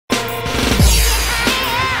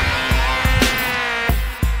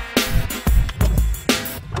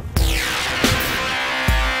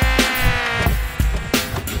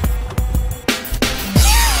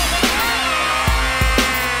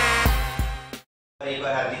ફરી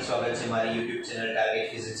એકવાર હાર્દિક સ્વાગત છે મારી YouTube channel target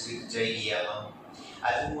physics with જય ગિયામાં।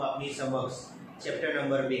 આજે હું આપની સમક્ષ ચેપ્ટર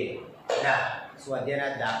નંબર 2 ના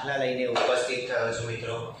સ્વાધ્યાયના દાખલા લઈને ઉપસ્થિત થયો છું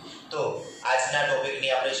મિત્રો। તો આજના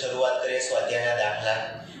ટોપિકની આપણે શરૂઆત કરીએ સ્વાધ્યાયના દાખલા।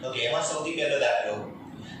 ઓકે, એમાં સૌથી પહેલો દાખલો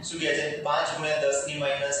શું કહે છે 5 ×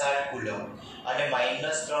 10⁻8 કુલમ અને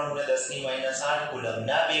 -3 × 10⁻8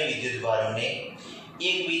 કુલમના બે વિદ્યુતભારોને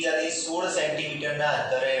એકબીજાથી 16 સેન્ટીમીટરના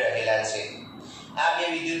અંતરે રહેલા છે। આ બે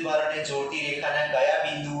વિદ્યુતભારોને જોડતી રેખાના કયા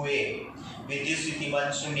બિંદુએ વિદ્યુત સ્થિતિમાન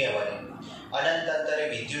 0 બને? અનંત અંતરે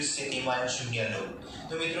વિદ્યુત સ્થિતિમાન 0 લો।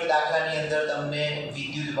 તો મિત્રો દાખલાની અંદર તમને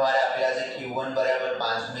વિદ્યુતભાર આપેલા છે Q1 =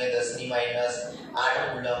 5 × 10⁻8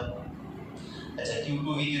 કુલમ। અચ્છા, Q2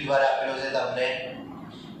 વિદ્યુતભાર આપેલો છે તમને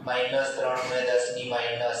 -3 ×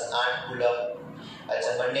 10⁻8 કુલમ।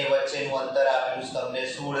 અચ્છા, બંને વચ્ચેનું અંતર આપેલું છે તમને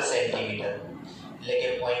 16 સેન્ટીમીટર એટલે કે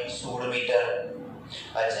 0.16 મીટર।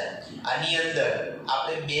 अच्छा, આની અંદર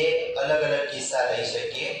આપણે બે અલગ અલગ કિસ્સા લઈ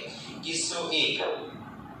શકીએ। કિસ્સો 1,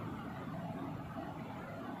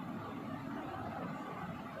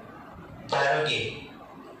 ધારો કે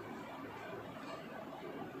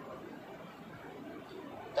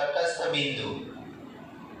તટસ્થ બિંદુ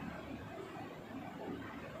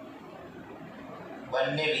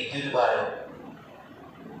બંને વિદ્યુતભારો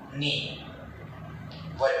ની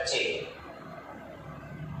વચ્ચે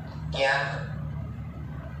ક્યાં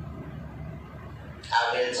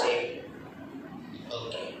आवेल छे।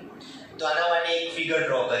 ओके, तो आना माटे एक फिगर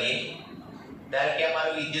ड्रॉ करिए। धारो के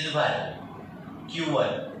हमारो विद्युतभार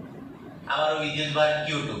Q1, हमारो विद्युतभार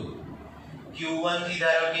Q2। Q1 थी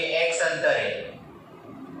धारो के x अंतरे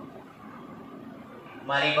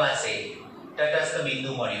मारी पासे तटस्थ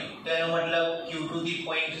बिंदु मळ्યું, तो एनो मतलब Q2 थी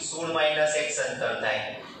 0.16 - x अंतर थाय,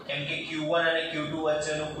 केम के Q1 અને Q2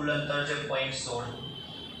 વચ્ચેનું કુલ અંતર છે 0.16,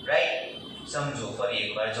 રાઈટ? સમજો ફરી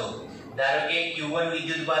એકવાર જો ધારો કે Q1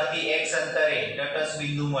 વિદ્યુતભારથી x અંતરે તટસ્થ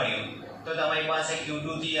બિંદુ મળ્યું, તો તમારી પાસે Q2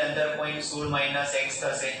 થી અંતર 0.16 - x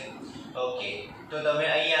થશે। ઓકે, તો તમે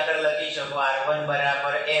અહીં આગળ લખી શકો R1 =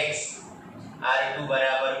 x, R2 =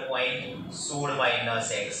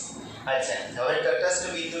 0.16 - x। અચ્છા, હવે તટસ્થ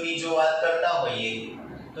બિંદુની જો વાત કરતા હોઈએ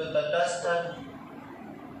તો તટસ્થ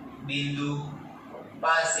બિંદુ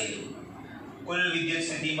પાસે કુલ વિદ્યુત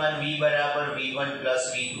સ્થિતિમાન V = V1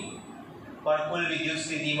 + V2, पर कुल विद्युत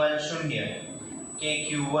स्थितिमान 0 के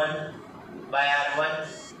Q1/R1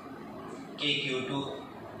 के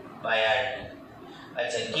Q2/R2।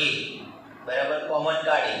 अच्छा, के बराबर कॉमन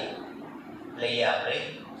काढी लઈએ આપણે,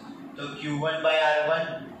 તો Q1/R1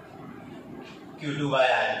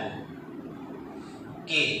 Q2/R2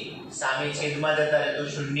 के સામે છેદમાં જતા રહે તો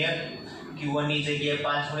 0, Q1 ની જગ્યાએ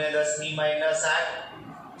 5 × 10⁻8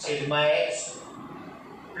 છેદમાં x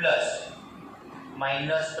પ્લસ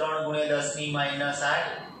 -3 × 10⁻8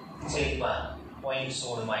 છેદમાં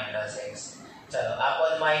 0.16 - x। ચલો, આ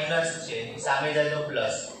પદ માઈનસ છે, સામે જાય તો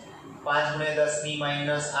પ્લસ 5 ×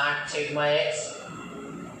 10⁻8 છેદમાં x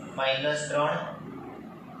 -3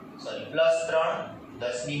 પ્લસ 3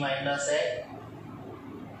 10⁻8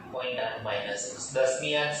 0.8 - x। 10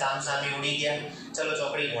 ની આ સામસામે ઉડી ગયા। ચલો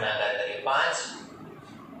ચોકડી ગુણાકાર કરીએ।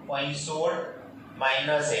 5.16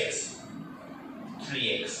 - x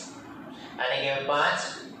 3x, आने के 5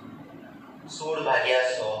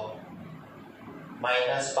 16/100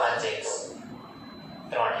 -5x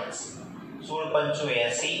 3x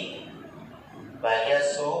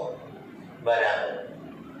 16/85/100 बराबर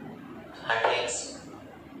 8x।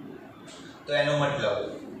 तो एनो मतलब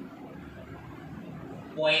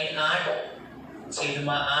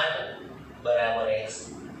 0.8/8 बराबर x,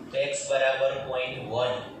 तो x बराबर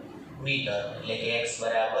 0.1 मीटर એટલે કે x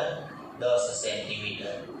बराबर 10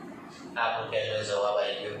 सेंटीमीटर। आपको पहले जवाब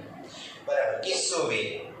आई गयो बराबर। किस्सो 2,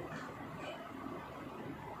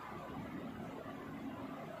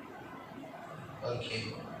 ओके,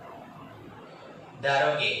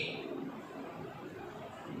 धारो के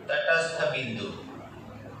तटस्थ बिंदु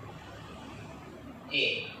ए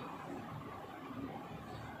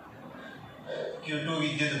Q2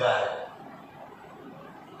 विद्युतभार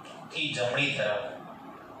की जमणी तरफ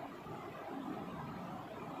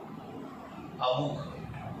अमुक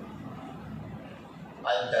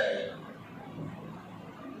अंतरे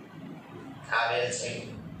आवेल છે।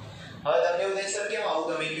 હવે તમને એવું થશે કેમ આવું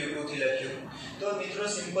તમે Q2 થી લખ્યું? તો મિત્રો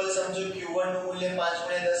સિમ્પલ સમજો, Q1 નું મૂલ્ય 5 ×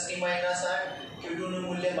 10⁻8, Q2 નું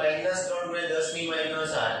મૂલ્ય -3 ×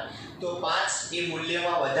 10⁻8, તો 5 એ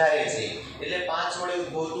મૂલ્યમાં વધારે છે એટલે 5 વડે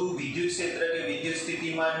ઉદ્ભવતું વિદ્યુત ક્ષેત્ર કે વિદ્યુત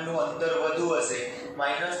સ્થિતિમાનનું અંતર વધુ હશે,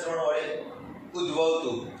 -3 વડે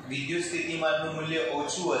ઉદ્ભવતું વિદ્યુત સ્થિતિમાનનું મૂલ્ય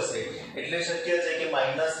ઓછું હશે, એટલે શક્ય છે કે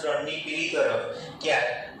 -3 ની પેલી તરફ ક્યાંક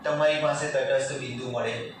તમારી પાસે તટસ્થ બિંદુ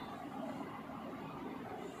મળે।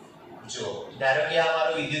 જો ધારો કે આ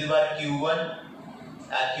મારો વિદ્યુતભાર Q1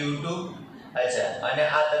 આ Q2 અચ્છા અને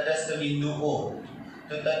આ તટસ્થ બિંદુ O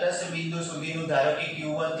તો તટસ્થ બિંદુ સુધીનું ધારો કે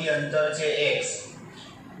Q1 થી અંતર છે x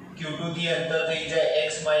Q2 થી અંતર થઈ જાય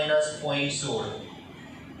x - 0.16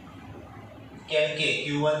 કેમ કે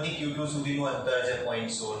Q1 થી Q2 સુધીનું અંતર છે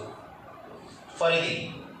 0.16 ફરીથી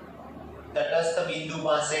તટસ્થ બિંદુ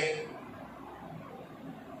પાસે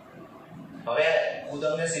હવે હું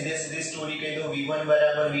તમને સીધી સ્ટોરી કહી દઉં V1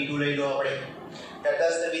 બરાબર V2 લઈ લો આપણે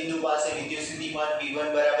તટસ્થ બિંદુ પાસે વિદ્યુત સ્થિતિમાન V1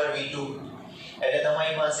 બરાબર V2 એટલે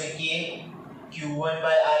તમારી પાસે K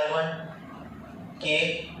Q1/R1 K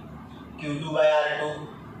Q2/R2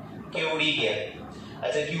 K ઉડી ગયા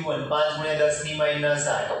અચ્છા Q1 5 × 10 -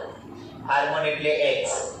 8 R1 એટલે x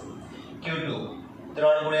Q2 3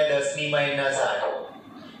 × 10 - 8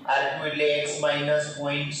 R2 એટલે x -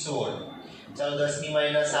 0.16 ચાલો 10 ની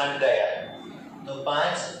 -8 ગયા તો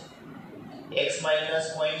 5 x -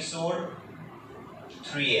 0.16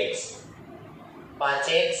 3x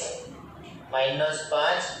 5x - 5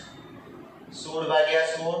 16 ભાગ્યા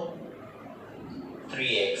 16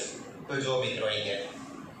 3x તો જો મિત્રો અહીંયા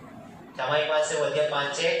તમારી પાસે વધ્યા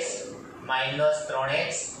 5x -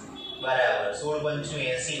 3x બરાબર 16 × 5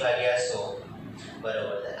 80 ભાગ્યા 100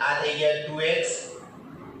 બરાબર આ થઈ ગયા 2x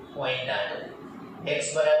 0.8 x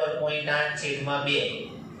બરાબર 0.8 છેદમાં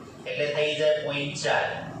 2 એટલે થઈ જાય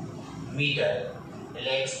 0.4 મીટર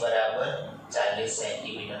એટલે x બરાબર 40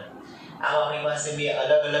 સેન્ટીમીટર આમ આપણી પાસે બે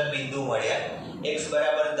અલગ અલગ બિંદુ મળ્યા x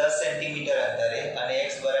બરાબર 10 સેન્ટીમીટર અંતરે અને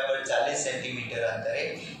x બરાબર 40 સેન્ટીમીટર અંતરે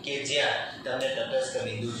કે જ્યાં તમને તટસ્થ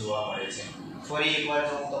બિંદુ જોવા મળે છે ફરી એકવાર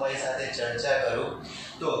હું તમારી સાથે ચર્ચા કરું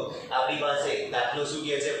તો આપણી પાસે દાખલો શું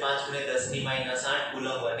કહે છે 5 × 10 - 8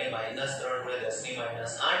 કુલમ અને -3 ×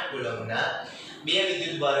 10 - 8 કુલમના બે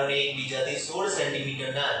વિદ્યુતભારોને એકબીજાથી 16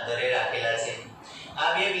 સેન્ટીમીટરના અંતરે રાખેલા છે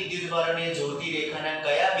આ બે વિદ્યુતભારોને જોડતી રેખાના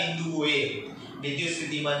કયા બિંદુઓએ વિદ્યુત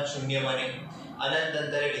સ્થિતિમાન 0 બને અનંત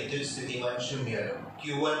અંતરે વિદ્યુત સ્થિતિમાન 0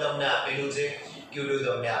 Q1 તમને આપેલું છે Q2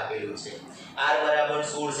 તમને આપેલું છે R બરાબર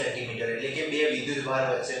 16 સેન્ટીમીટર એટલે કે બે વિદ્યુતભાર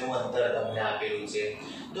વચ્ચેનું અંતર તમને આપેલું છે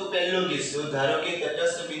તો પહેલો કિસ્સો ધારો કે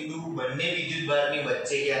તટસ્થ બિંદુ બંને વિદ્યુતભારની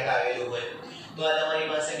વચ્ચે ક્યાંક આવેલું હોય તો આ તમારી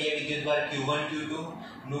પાસે બે વિદ્યુતભાર Q1 Q2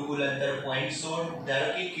 નું કુલ અંતર 0.16 ધારો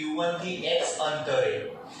કે Q1 થી x અંતરે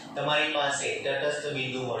તમારી પાસે તટસ્થ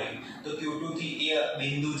બિંદુ મળ્યું તો Q2 થી એ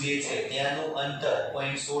બિંદુ જે છે ત્યાંનું અંતર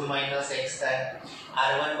 0.16 - x થાય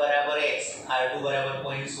R1 બરાબર x R2 બરાબર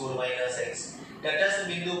 0.16 - x તટસ્થ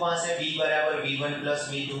બિંદુ પાસે V બરાબર V1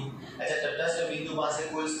 + V2 અચ્છા તટસ્થ બિંદુ પાસે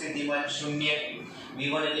કુલ સ્થિતિમાન 0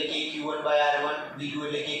 V1 એટલે કે Q1/R1 V2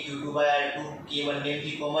 એટલે કે Q2/R2 કે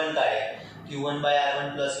બંનેથી કોમન કાઢ્યા Q1/R1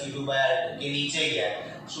 + Q2/R2 કે નીચે ગયા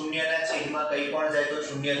 0 ના છેદમાં કંઈ પણ જાય તો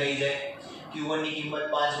 0 થઈ જાય Q1 ની કિંમત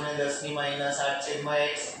 5 × 10 - 8 છેદમાં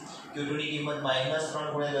x Q2 ની કિંમત -3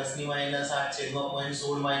 × 10 - 8 છેદમાં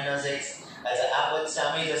 0.16 - x અચ્છા આ પદ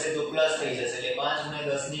સામે જશે તો પ્લસ થઈ જશે એટલે 5 ×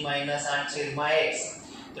 10 - 8 છેદમાં x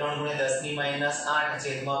 3 × 10 - 8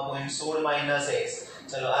 છેદમાં 0.16 - x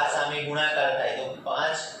ચલો આ સામે ગુણાકાર થાય તો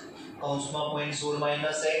 5 કૌંસમાં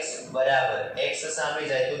 0.16 - x બરાબર x સામે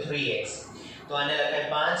જાય તો 3x તો આને લખાય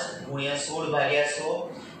 5 × 16 ભાગ્યા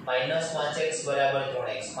 100 -5x બરાબર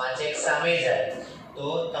 3x 5x સામે જાય તો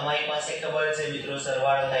તમારી પાસે ખબર છે મિત્રો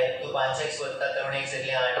સરવાળો થાય તો 5x + 3x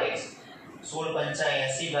એટલે 8x 16 × 5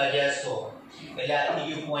 80 ભાગ્યા 100 એટલે આ થઈ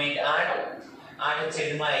ગયું 0.8 8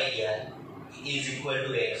 છેદમાં 11 is equal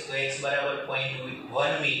to x તો x બરાબર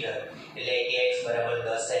 0.1 મીટર એટલે કે x બરાબર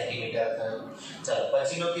 10 સેન્ટીમીટર થયો ચાલો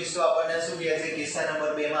પછીનો કિસ્સો આપણને શું કહે છે કિસ્સા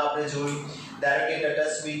નંબર 2 માં આપણે જોયું ધારો કે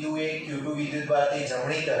તટસ્થ બિંદુએ Q2 વિદ્યુતભારથી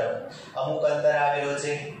જમણી તરફ અમુક અંતર આવેલો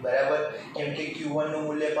છે બરાબર કેમ કે Q1 નું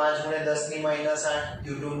મૂલ્ય 5 × 10 - 8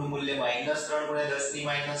 Q2 નું મૂલ્ય -3 × 10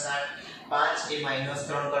 - 8 5 એ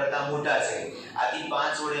 -3 કરતા મોટા છે આથી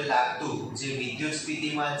 5 વડે લાગતું જે વિદ્યુત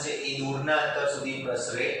સ્થિતિમાન છે એ દૂરના અંતર સુધી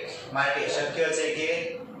પ્રસરે માટે શક્ય છે કે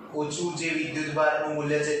ઓછું જે વિદ્યુતભારનું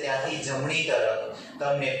મૂલ્ય છે ત્યાંથી જમણી તરફ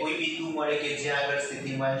તમને કોઈ બિંદુ મળે કે જ્યાં આગળ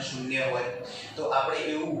સ્થિતિમાન 0 હોય તો આપણે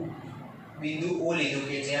એવું બિંદુ O લીધું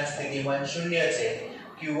કે જ્યાં સ્થિતિમાન 0 છે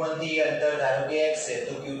Q1 થી અંતર ધારો કે x છે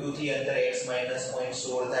તો Q2 થી અંતર x -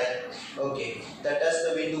 0.16 થાય ઓકે તટસ્થ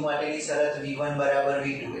બિંદુ માટેની શરત V1 બરાબર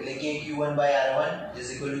V2 એટલે કે Q1/R1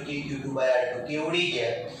 = કે Q2/R2 કે ઉડી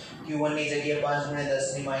ગયા Q1 ની જગ્યાએ 5 ×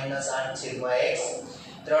 10 - 8 છેદમાં x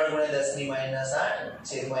 3 × 10 - 8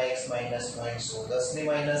 છેદમાં x - 0.16 10 ની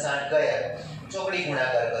 -8 ગયા ચોકડી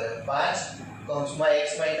ગુણાકાર કર્યો 5 કૌંસમાં x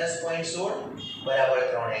 - 0.16 બરાબર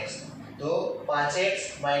 3x તો 5x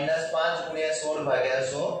 - 5 × 16 ભાગ્યા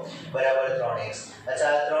 100 બરાબર 3x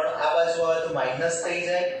અચ્છા આ 3 આ બાજુ આવે તો માઈનસ થઈ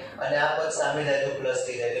જાય અને આ પદ સામે જાય તો પ્લસ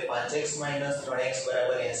થઈ જાય એટલે 5x - 3x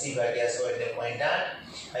બરાબર 80 ભાગ્યા 100 એટલે 0.8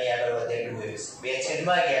 અહીં આગળ વધે x 2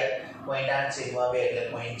 છેદમાં ગયા 0.8 છેદમાં 2 એટલે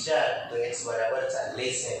 0.4 તો x બરાબર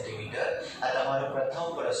 40 સેન્ટીમીટર આ તમારો પ્રથમ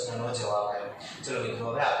પ્રશ્નનો જવાબ આવ્યો ચલો મિત્રો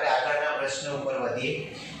હવે આપણે આગળના પ્રશ્ન ઉપર વધીએ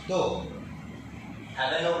તો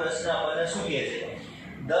આગળનો પ્રશ્ન આપણને શું કહે છે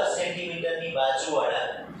 10 સેન્ટીમીટરની બાજુવાળા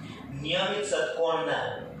નિયમિત ષટકોણના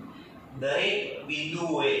દરેક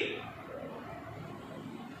બિંદુઓએ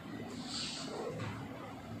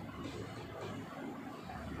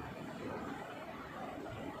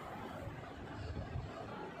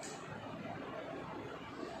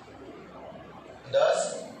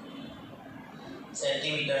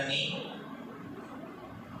સેન્ટીમીટરની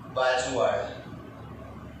બાજુવાળા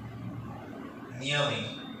નિયમિત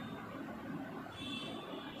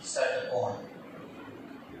ષટકોણ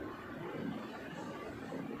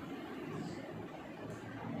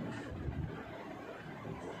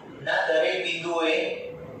ના દરેક બિંદુઓએ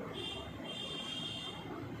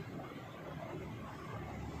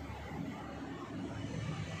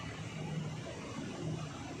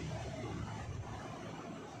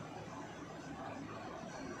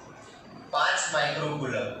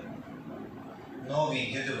માઇક્રોકુલમ નો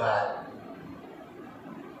વિદ્યુત ભાર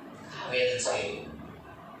આવેલ છે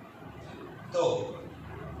તો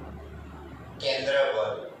કેન્દ્ર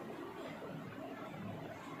પર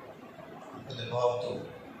ઉદ્ભવતું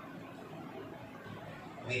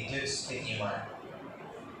વિદ્યુત સ્થિતિમાન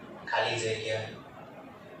ખાલી જગ્યા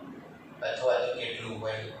અથવા તો કેટલું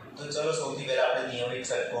હોય તો ચલો સૌથી પહેલા આપણે નિયમિત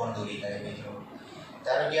ષટકોણ દોરી કાઢીએ મિત્રો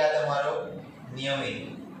ધારો કે આ તમારો નિયમિત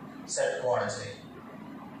ષટકોણ છે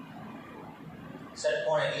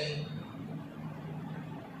ષટકોણ એટલે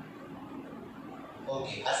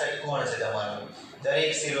ઓકે આ ષટકોણ છે તમારો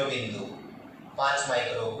દરેક શિરોબિંદુ 5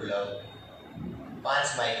 માઇક્રોકુલમ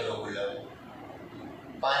 5 માઇક્રોકુલમ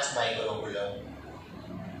 5 માઇક્રોકુલમ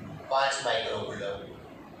 5 માઇક્રોકુલમ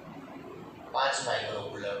 5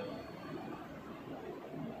 માઇક્રોકુલમ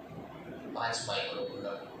 5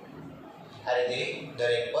 માઇક્રોકુલમ આ રીતે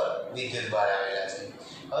દરેક પર વિદ્યુત ભાર આવેલા છે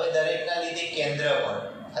હવે દરેકના લીધે કેન્દ્ર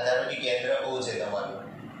પર ધારો કે કેન્દ્ર O છે તમારું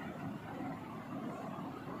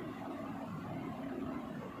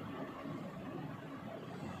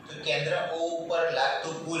તો કેન્દ્ર O ઉપર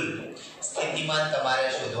લાગતું કુલ સ્થિતિમાન તમારે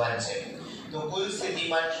શોધવાનું છે તો કુલ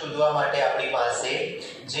સ્થિતિમાન શોધવા માટે આપણી પાસે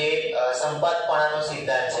જે સંપાતપણાનો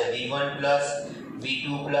સિદ્ધાંત છે v1 v2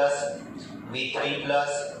 v3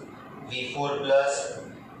 v4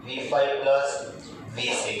 v5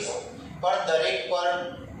 v6 પણ દરેક પર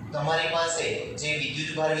તમારી પાસે જે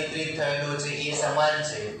વિદ્યુત ભાર વિતરિત થયેલો છે એ સમાન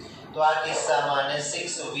છે તો આ કિસ્સામાં આને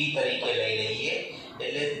 6v તરીકે લઈ લઈએ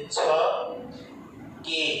એટલે 6 k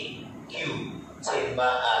q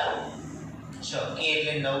છેદમાં r 6 k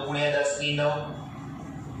એટલે 9 ગુણ્યા 10 ની 9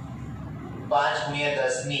 5 ગુણ્યા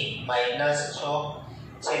 10 ની -6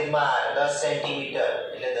 છેદમાં r 10 સેન્ટીમીટર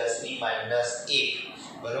એટલે 10 ની -1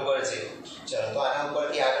 બરોબર છે ચલો તો આના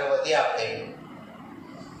ઉપરથી આગળ વધીએ આપણે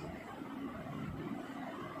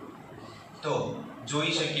તો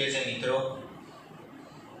જોઈ શકીએ છીએ મિત્રો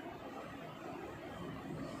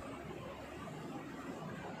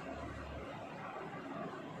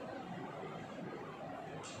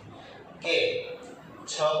કે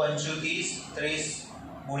 6 પંચુ 30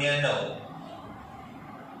 30 ગુણ્યા 9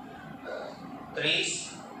 30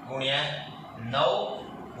 ગુણ્યા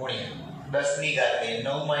 9 ગુણ્યા 10 ની ઘાતે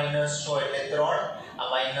 9 - 6 એટલે 3 આ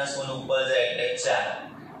 -1 ઉપર જાય એટલે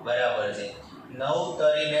 4 બરાબર છે 9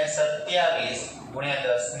 તરીને 27 ગુણ્યા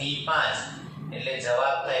 10 ની 5 એટલે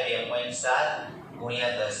જવાબ થાય 2.7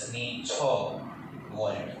 ગુણ્યા 10 ની 6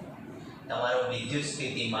 વોલ્ટ તમારો વિદ્યુત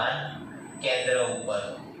સ્થિતિમાન કેન્દ્ર ઉપર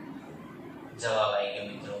જવાબ આવી ગયો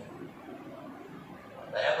મિત્રો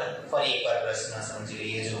બરાબર ફરી એકવાર પ્રશ્ન સમજી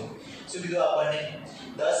લઈએ જો શું કીધું આપણને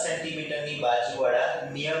 10 સેન્ટીમીટરની બાજુવાળા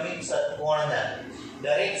નિયમિત ષટકોણના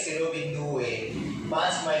દરેક શિરોબિંદુઓએ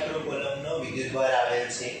 5 માઇક્રોકુલમનો વિદ્યુતભાર આવેલ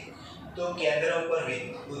છે તો કેન્દ્ર ઉપર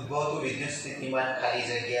ઉદ્ભવતું વિદ્યુત સ્થિતિમાન ખાલી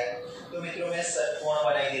જગ્યા તો મિત્રો મેં ષટકોણ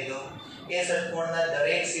બનાવી દીધો એ ષટકોણના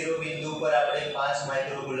દરેક શિરોબિંદુ પર આપણે 5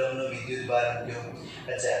 માઇક્રોકુલમનો વિદ્યુતભાર મૂક્યો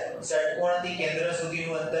અચ્છા ષટકોણથી કેન્દ્ર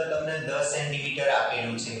સુધીનું અંતર તમને 10 સેન્ટીમીટર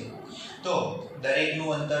આપેલું છે તો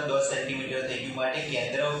દરેકનું અંતર 10 સેન્ટીમીટર થઈ ગયું માટે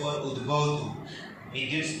કેન્દ્ર ઉપર ઉદ્ભવતું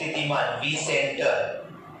વિદ્યુત સ્થિતિમાન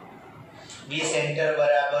V સેન્ટર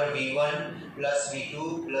બરાબર V1 v2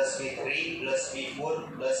 v3 v4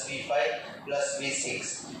 v5 v6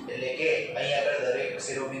 એટલે કે અહીં આગળ દરેક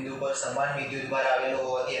શિરોબિંદુ પર સમાન વિદ્યુતભાર આવેલો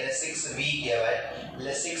હોવાથી એને 6v કહેવાય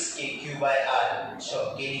એટલે 6kq/r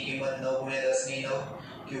 6 k ની કિંમત 9 * 10 ની 9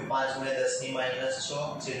 q 5 * 10 ની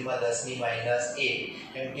 -6 છેદમાં 10 ની -1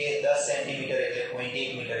 કેમ કે 10 સેન્ટીમીટર એટલે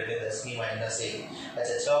 0.1 મીટર એટલે 10 ની -1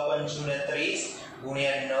 અચ્છા 6 × 5 = 30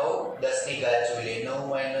 ગુણ્યા 9 10 ની ઘાત જોઈ લે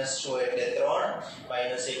 9 - 6 એટલે 3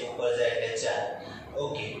 -1 ઉપર જાય એટલે 4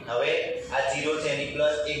 ઓકે હવે આ 0 છે એની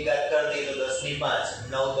પ્લસ 1 ઘાત કરી દઈએ તો 10 ની 5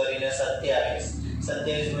 9 કરીને 27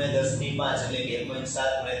 27 ગુણ્યા 10 ની 5 એટલે 2.7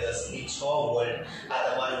 ગુણ્યા 10 ની 6 વોલ્ટ આ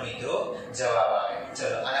તમારો મિત્રો જવાબ આવે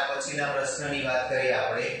ચલો આના પછીના પ્રશ્નની વાત કરીએ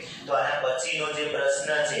આપણે તો આના પછીનો જે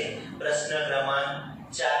પ્રશ્ન છે પ્રશ્ન ક્રમાંક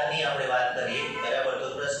 4 ની આપણે વાત કરીએ બરાબર તો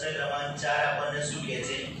પ્રશ્ન ક્રમાંક 4 આપણને શું કહે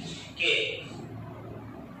છે કે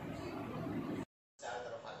 4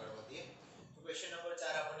 તરફ આગળ વધીએ તો ક્વેશ્ચન નંબર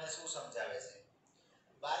 4 આપણને શું સમજાવે છે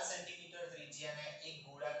 12 સેન્ટીમીટર ત્રિજ્યાના એક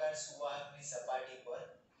ગોળાકાર સુવાહકની સપાટી પર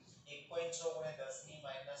 1.6 ×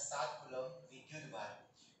 10 - 7 કુલમ વિદ્યુતભાર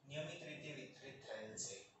નિયમિત રીતે વિતરિત થયેલ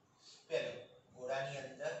છે પહેલું ગોળાની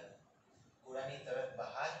અંદર ગોળાની તરફ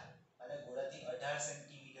બહાર અને ગોળાથી 18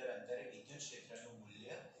 સેન્ટીમીટર અંતરે વિદ્યુત ક્ષેત્રનું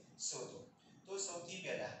મૂલ્ય શોધો તો સૌથી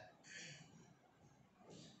પહેલા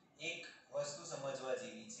એક વસ્તુ સમજવા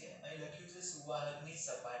જેવી છે અહીં લખ્યું છે સુવાહકની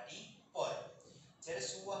સપાટી પર જ્યારે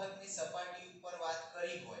સુવાહકની સપાટી ઉપર વાત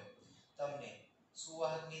કરી હોય તમને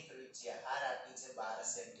સુવાહકની ત્રિજ્યા r આપી છે 12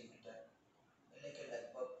 સેન્ટીમીટર એટલે કે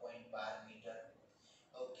લગભગ 0.12 મીટર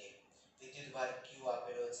ઓકે વિદ્યુતભાર q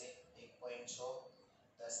આપેલો છે 1.6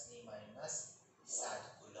 10 -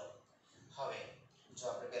 7 કુલમ હવે જો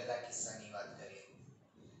આપણે પહેલા કિસ્સાની વાત કરીએ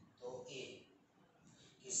તો એ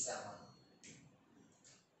કિસ્સામાં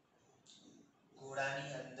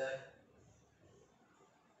ગોળાની અંદર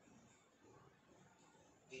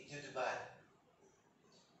વિદ્યુતભાર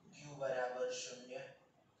q બરાબર 0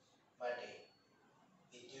 માટે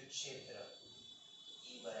વિદ્યુત ક્ષેત્ર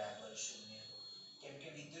E બરાબર 0 કેમ કે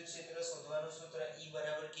વિદ્યુત ક્ષેત્ર શોધવાનું સૂત્ર E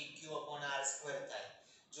બરાબર kq/r² થાય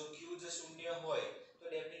જો q જો 0 હોય તો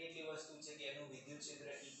ડેફિનેટલી વસ્તુ છે કે એનું વિદ્યુત ક્ષેત્ર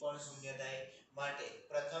E પણ 0 થાય માટે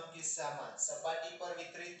પ્રથમ કિસ્સામાં સપાટી પર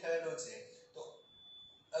વિતરિત થયેલો છે તો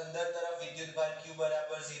અંદર તરફ વિદ્યુતભાર q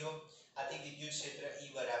બરાબર 0 આથી વિદ્યુત ક્ષેત્ર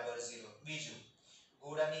E બરાબર 0 બીજું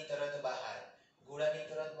ગોળાની તરત બહાર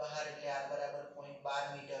એટલે r બરાબર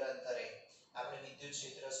 0.12 મીટર અંતરે આપણે વિદ્યુત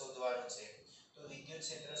ક્ષેત્ર શોધવાનું છે તો વિદ્યુત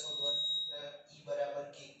ક્ષેત્ર શોધવાનું સૂત્ર E બરાબર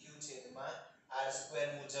kq/r²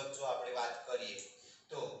 મુજબ જો આપણે વાત કરીએ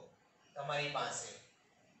તો તમારી પાસે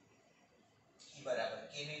E બરાબર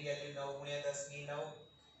k ની વેલ્યુ 9 × 10 ની 9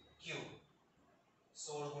 q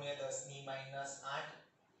 16 × 10 - 8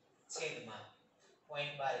 છેદમાં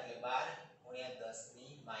 0.12 એટલે 12 × 10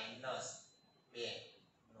 ની -2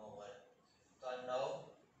 નો વર્ગ તો 9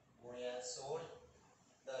 × 16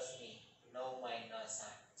 10 ની 9 -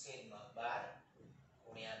 8 છેદમાં 12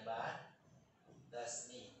 × 12 10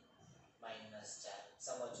 ની -4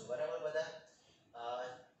 સમજો બરાબર બધા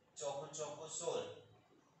ચોકુ ચોકુ 16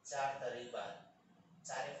 4 તરી 12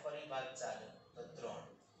 ચારે ફરી ભાગ ચાલે તો 3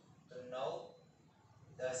 તો 9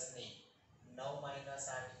 10 ની 9 -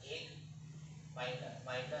 8 1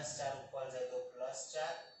 -4 ઉપર જાય તો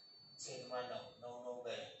 +4 છેદમાં 9 9 9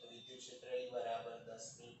 ગયા તો વિદ્યુત ક્ષેત્ર E બરાબર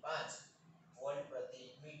 10 ની 5 વોલ્ટ પ્રતિ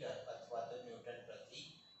મીટર અથવા તો ન્યૂટન પ્રતિ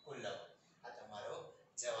કુલમ આ તમારો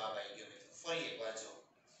જવાબ આવી ગયો મિત્રો ફરી એકવાર જો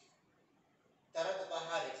તરત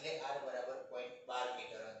બહાર એટલે r બરાબર 0.12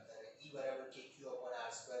 મીટર અંતરે E બરાબર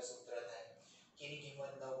kq/r² સૂત્ર થાય k ની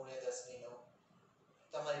કિંમત 9 × 10 ની 9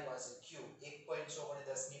 તમારી પાસે q 1.6 ×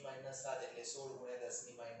 10 ની -7 એટલે 16 × 10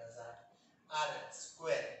 ની -8 r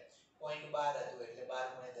સ્ક્વેર 0.12 હતું એટલે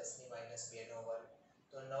 12 × 10 ની -2 નો વર્ગ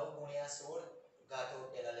તો 9 × 16 ઘાતો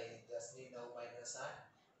પહેલા લઈ 10 ની 9 - 8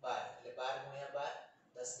 12 એટલે 12 × 12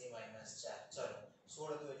 10 ની -4 ચલો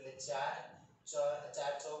 16 હતું એટલે 4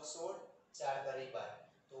 4 ચોક 16 4 તરી 12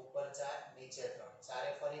 તો ઉપર 4 નીચે 3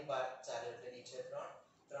 ચારે ફરી 12 4 એટલે નીચે 3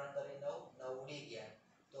 3 તરી 9 9 ઉડી ગયા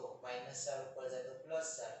તો -4 ઉપર જાય તો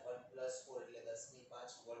 +4 1 + 4 એટલે 10 ની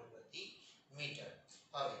 5 વોલ્ટ પ્રતિ મીટર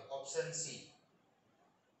હવે ઓપ્શન સી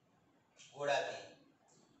ગોળાથી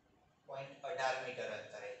 0.18 મીટર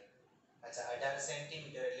અંતરે અચ્છા 18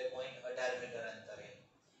 સેન્ટીમીટર એટલે 0.18 મીટર અંતરે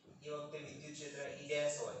એ વખતે વિદ્યુત ક્ષેત્ર E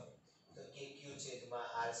ડેશ હોય તો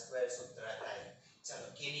kq/r² સૂત્ર થાય ચલો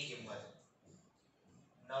k ની કિંમત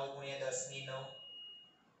 9 × 10 ની 9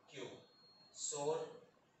 q 16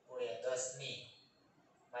 × 10 ની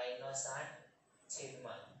 -8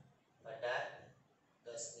 છેદમાં 18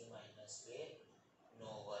 10 ની -2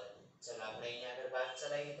 નો વર્ગ ચલો આપણે અહીંયા આગળ ભાગ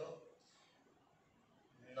ચલાવીએ તો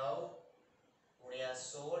 9 ×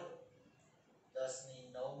 16 10 ની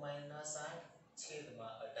 9 - 8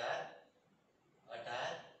 છેદમાં 18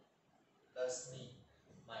 18 10 ની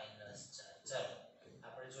 -4 ચલો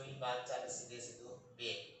આપણે જોઈ ભાગ ચાલે સીધે સીધો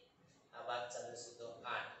 2 આ ભાગ ચાલે સીધો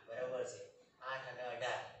 8 બરાબર છે 8 અને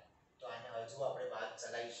 18 તો આને હજુ આપણે ભાગ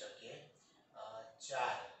ચલાવી શકીએ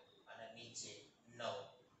 4 અને નીચે 9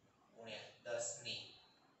 × 10 ની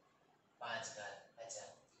 5 ઘાત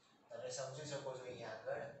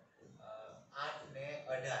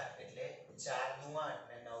 4 દુ 8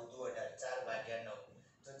 ને 9 દુ 18, 4 ભાગ્યા 9.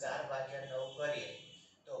 તો 4 ભાગ્યા 9 કરીએ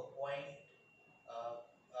તો પોઈન્ટ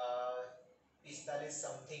 45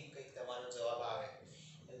 સમથિંગ કંઈક તમારો જવાબ આવે,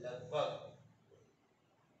 લગભગ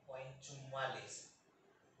 0.44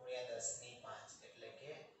 ગુણ્યા 10 ની 5 એટલે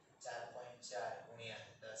કે 4.4 ગુણ્યા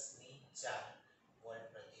 10 ની 4 વોલ્ટ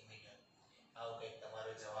પ્રતિ મીટર. આવો કંઈક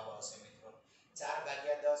તમારો જવાબ આવશે મિત્રો. 4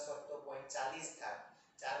 ભાગ્યા 10 હોત તો 0.40 થાય,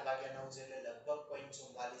 4 ભાગ્યા 9 છે એટલે લગભગ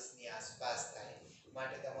 0.44 ની આસપાસ થાય.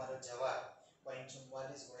 માટે તમારો જવાબ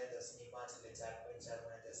 0.44 ગુણ્યા 10 ની 5 એટલે 4.4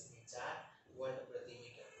 ગુણ્યા 10 ની 4 વોલ્ટ પ્રતિ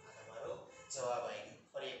મીટર. આ તમારો જવાબ આવી ગયો.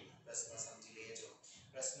 ફરી એક પ્રશ્ન સમજી લેજો.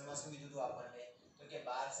 પ્રશ્નમાં શું કીધું હતું આપણને? તો કે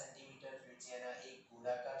 12 સેન્ટીમીટર ત્રિજ્યાના એક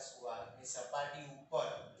ગોળાકાર સુવાહકની સપાટી ઉપર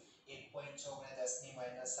 1.6 ગુણ્યા 10 ની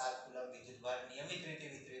 -7 કુલમ વિદ્યુતભાર નિયમિત રીતે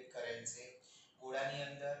વિતરિત કરેલ છે. ગોળાની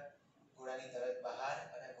અંદર, ગોળાની તરત બહાર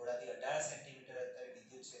અને ગોળાથી 18 સેન્ટીમીટર અંતરે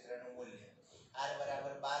વિદ્યુત ક્ષેત્રનું મૂલ્ય r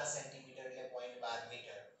બરાબર 12 સેન્ટીમીટર એટલે 0.12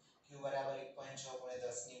 મીટર, q બરાબર 1.6 ગુણ્યા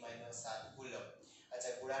 10 ની -7 કુલમ.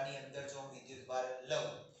 અચ્છા, ગોળાની અંદર જો હું વિદ્યુતભાર લઉં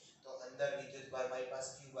તો અંદર વિદ્યુતભાર મારી પાસે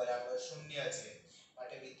q બરાબર 0 છે,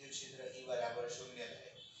 માટે વિદ્યુત ક્ષેત્ર E બરાબર 0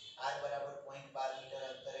 થાય. r બરાબર 0.12 મીટર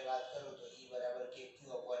અંતરે વાત કરું તો E બરાબર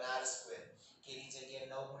kq/r², k ની જગ્યાએ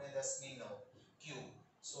 9 ગુણ્યા 10 ની 9, q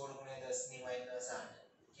 16 ગુણ્યા 10 ની -8.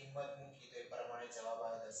 કિંમત મૂકી તો એ પ્રમાણે જવાબ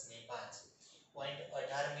આવે 10 ની 5.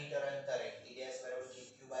 0.18 મીટર અંતરે E dash બરાબર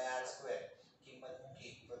kq/r², કિંમત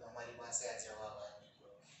મૂકી તો તમારી પાસે આ જવાબ આવે મિત્રો.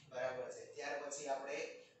 બરાબર છે. ત્યાર પછી આપણે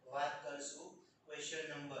વાત કરશું ક્વેશ્ચન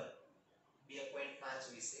નંબર 2.5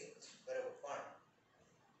 વિશે. બરાબર, પણ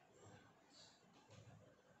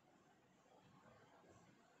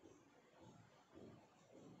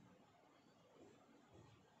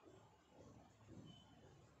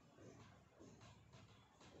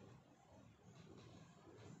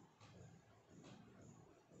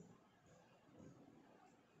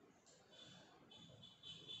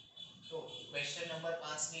તો ક્વેશ્ચન નંબર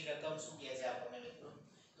 5 ની રકમ શું કહે છે આપણને મિત્રો?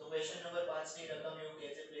 તો ક્વેશ્ચન નંબર 5 ની રકમ એવું કહે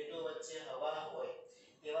છે, પ્લેટો વચ્ચે હવા હોય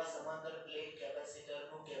તેવા સમાંતર પ્લેટ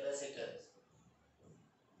કેપેસિટરનું કેપેસિટન્સ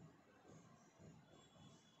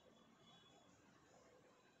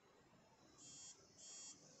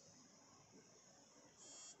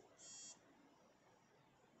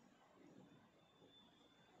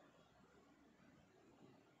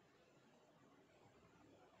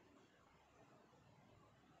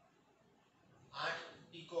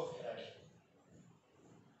પીકોફેરાડે.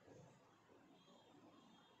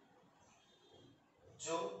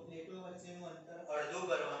 જો પ્લેટો વચ્ચેનું અંતર અડધું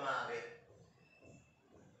કરવામાં આવે,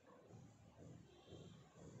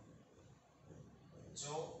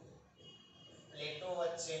 જો પ્લેટો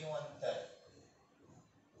વચ્ચેનું અંતર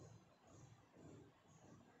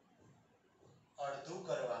અડધું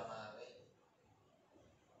કરવામાં આવે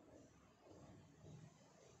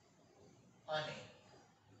અને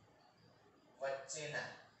વચ્ચેના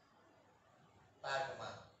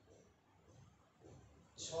ભાગમાં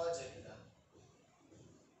 6 જેટલા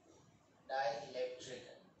ડાઇલેક્ટ્રિક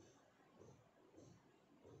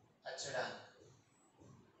અચળાંક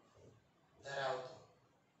ધરાવતું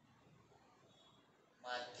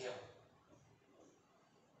માધ્યમ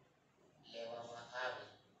લેવામાં આવે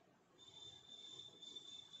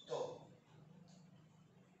તો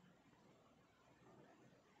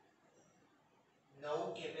નવું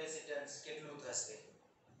કેપેસિટન્સ કેટલું થશે?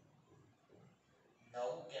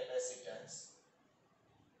 નવું કેપેસિટન્સ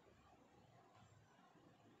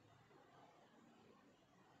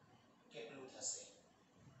કેટલું થશે?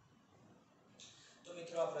 તો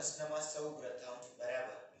મિત્રો આ પ્રશ્નમાં સૌપ્રથમ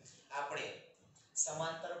બરાબર આપણે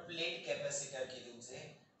સમાંતર પ્લેટ કેપેસિટર કીધું છે.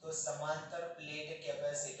 તો સમાંતર પ્લેટ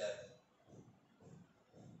કેપેસિટર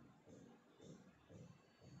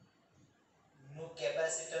નું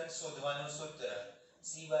કેપેસિટન્સ શોધવાનું સૂત્ર C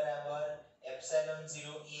બરાબર એપ્સિલોન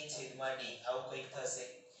 0 A છેદમાં D આવું કંઈક થશે,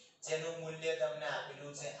 જેનું મૂલ્ય તમને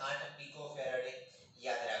આપેલું છે 8 પીકોફેરાડે.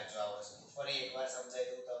 યાદ રાખજો આ વસ્તુ. ફરી એકવાર સમજાઈ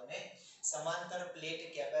દઉં તમને. સમાંતર પ્લેટ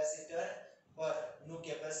કેપેસિટર પર નું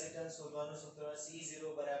કેપેસિટન્સ શોધવાનું સૂત્ર C0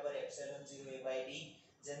 બરાબર એપ્સિલોન 0 A D,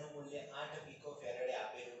 જેનું મૂલ્ય 8 પીકોફેરાડે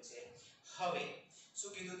આપેલું છે. હવે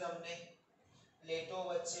શું કીધું તમને? પ્લેટો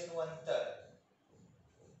વચ્ચેનું અંતર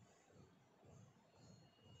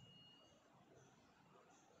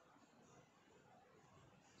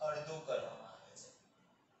અડધું કરવામાં આવે છે,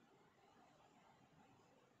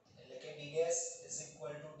 એટલે કે d dash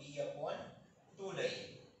d/2 લઈએ,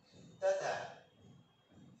 તથા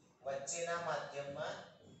વચ્ચેના માધ્યમમાં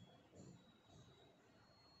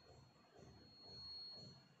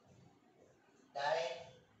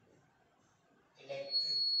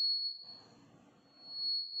ડાઇલેક્ટ્રિક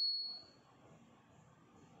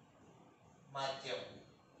માધ્યમ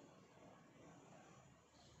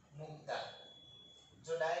મૂકતા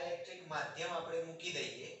જો ડાઇલેક્ટ્રિક માધ્યમ આપણે મૂકી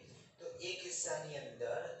દઈએ તો એ કિસ્સાની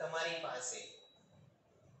અંદર તમારી પાસે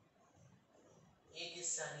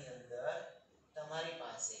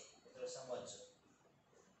મિત્રો સમજો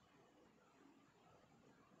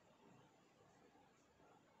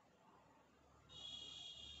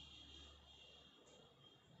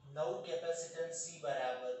 9 કેપેસિટન્સ C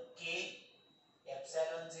બરાબર K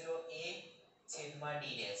એપ્સિલોન 0 A છેદમાં D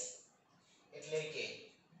ડેશ એટલે કે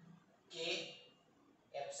K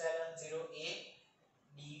epsilon 0 A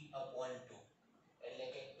D upon 2 એટલે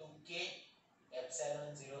કે 2K epsilon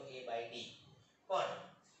 0 A by D પણ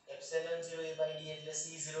એપ્સિલોન 0 A by D એટલે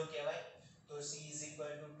C0 કહેવાય તો C is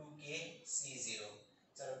equal to 2K C0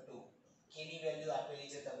 ચલો 2 K ની વેલ્યુ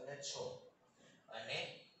આપેલી છે તમને 6 અને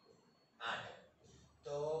 8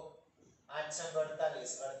 તો 8 સંગ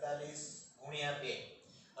 48 ગુણ્યા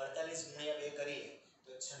 2 કરીએ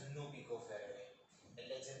તો 96 પિકોફેરેડે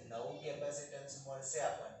એટલે જે નવું કેપેસિટન્સ મળશે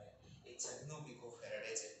આપણને એ 96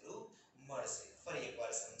 પિકોફેરેડે જેટલું મળશે ફરી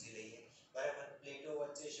એકવાર સમજી લઈએ બરાબર પ્લેટો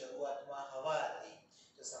વચ્ચે શરૂઆતમાં હવા હતી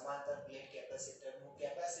તો સમાંતર પ્લેટ કેપેસિટરનું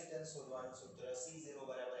કેપેસિટન્સ શોધવાનું સૂત્ર C0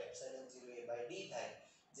 epsilon 0 A by D થાય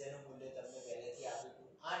જેનું મૂલ્ય તમને પહેલેથી આપ્યું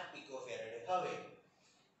હતું 8 પિકોફેરેડે હવે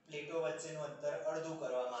પ્લેટો વચ્ચેનું અંતર અડધું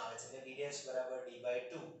કરવામાં આવે છે એટલે d'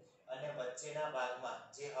 d/2 અને વચ્ચેના ભાગમાં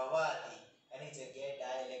જે હવા હતી એની જગ્યાએ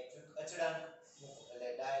ડાઇલેક્ટ્રિક અચળાંક એટલે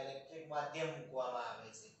ડાઇલેક્ટ્રિક માધ્યમ મૂકવામાં આવે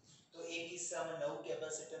છે તો એ કિસ્સામાં નવું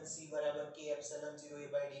capacitance C K epsilon 0 A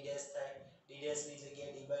by d' થાય d' ની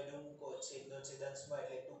જગ્યાએ d/2 મૂકો છેદનો છેદાંશમાં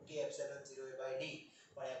એટલે 2K epsilon 0 A by d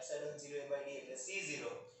પણ એપ્સિલોન 0 A by d એટલે C0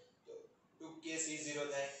 તો 2K C0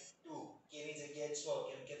 થાય 2K ની જગ્યાએ 6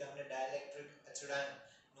 કેમ કે તમને ડાઇલેક્ટ્રિક અચળાંક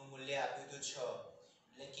નું મૂલ્ય આપ્યું હતું 6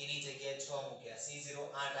 એટલે k ની જગ્યાએ 6 મૂક્યા C0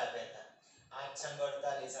 8 આપ્યા હતા 8 ×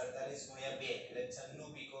 48 ગુણ્યા 2 એટલે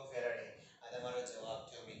 96 પિકોફેરેડે આ તમારો જવાબ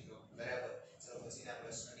થયો મિત્રો બરાબર ચલો પછીના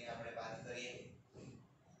પ્રશ્નની આપણે વાત કરીએ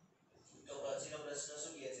તો પછીનો પ્રશ્ન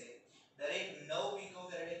શું કહે છે દરેક 9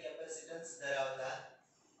 પિકોફેરેડે કેપેસિટન્સ ધરાવતા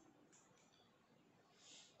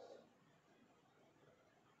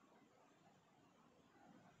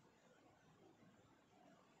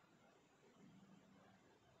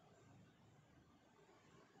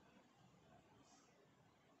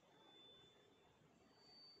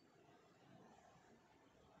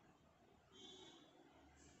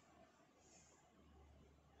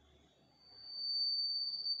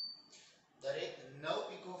દરેક 9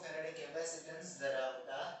 પિકોફેરેડે કેપેસિટન્સ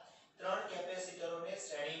ધરાવતા 3 કેપેસિટરોને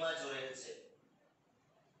શ્રેણીમાં જોડેલ છે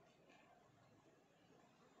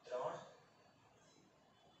 3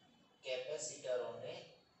 કેપેસિટરોને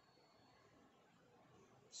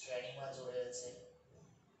શ્રેણીમાં જોડેલ છે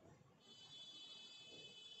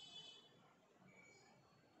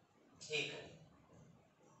એક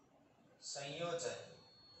સંયોજન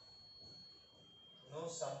નું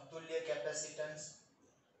સમતુલ્ય કેપેસિટન્સ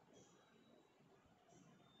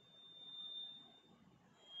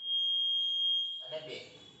અને 2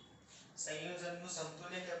 સંયોજનનું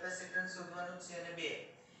સમતુલ્ય કેપેસિટન્સ શોધવાનું છે અને 2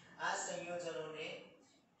 આ સંયોજનોને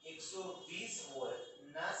 120 વોલ્ટ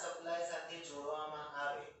ના સપ્લાય સાથે જોડવામાં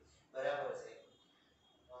આવે બરાબર છે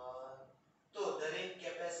તો દરેક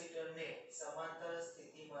કેપેસિટરને સમાંતર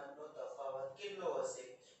સ્થિતિમાનનો તફાવત કેટલો હશે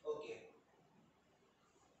ઓકે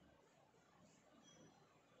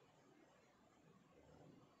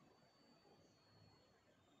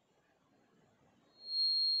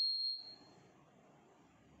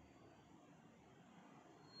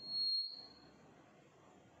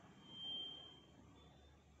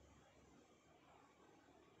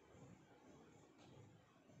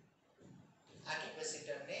આ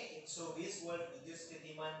કેપેસિટરને 120 વોલ્ટ વિદ્યુત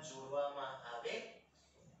સ્થિતિમાન જોડવામાં આવે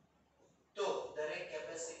તો દરેક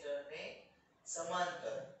કેપેસિટરને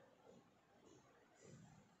સમાંતર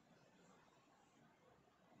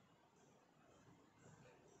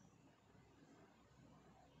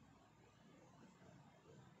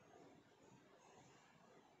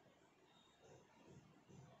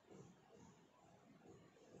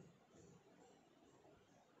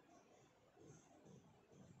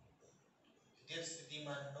વિદ્યુત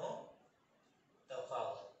સ્થિતિમાનનો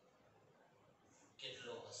તફાવત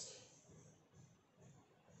કેટલો હશે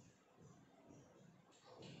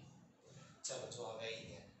ચલો જો હવે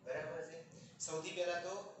આવી બરાબર છે સૌથી પહેલા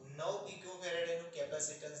તો 9 પિકોફેરેડે નું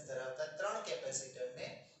કેપેસિટન્સ ધરાવતા 3 કેપેસિટરને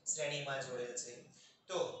શ્રેણીમાં જોડેલ છે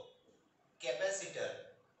તો કેપેસિટર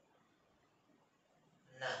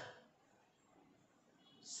ના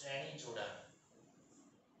શ્રેણી જોડાણ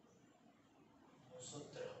નું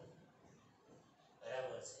સૂત્ર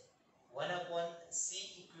બરાબર છે 1/C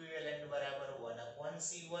equivalent બરાબર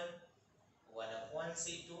 1/C1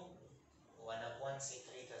 1/C2 1/c3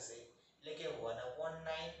 થશે એટલે કે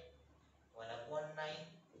 1/9 1/9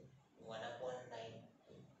 1/9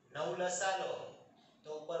 9 લસા લો તો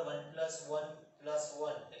ઉપર 1 + 1 +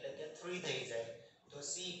 1 એટલે કે 3 થઈ જાય તો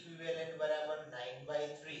c ઇક્વિવેલન્ટ બરાબર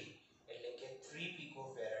 9/3 એટલે કે 3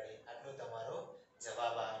 પિકોફેરાડે આટલો તમારો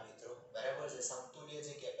જવાબ આવે મિત્રો બરાબર છે સમતુલ્ય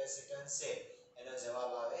જે કેપેસિટન્સ છે એનો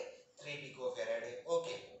જવાબ આવે 3 પિકોફેરાડે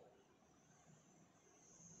ઓકે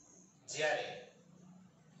જ્યારે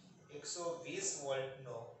 120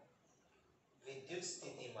 વોલ્ટનો વિદ્યુત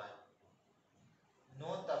સ્થિતિમાન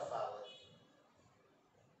નો તફાવત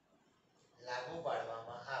લાગુ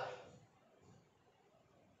પાડવામાં આવે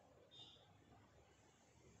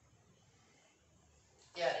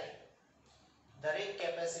ત્યારે દરેક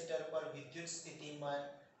કેપેસિટર પર વિદ્યુત સ્થિતિમાન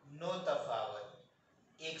નો તફાવત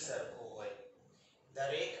એક સરખો હોય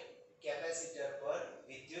દરેક કેપેસિટર પર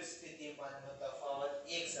વિદ્યુત સ્થિતિમાનનો તફાવત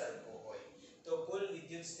એક સરખો હોય તો કુલ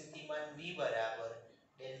વિદ્યુત સ્થિતિમાન V બરાબર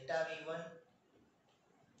delta V1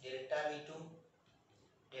 delta V2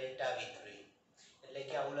 delta V3 એટલે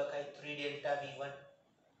કે આવું લખાય 3 ડેલ્ટા V1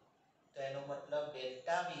 તો એનો મતલબ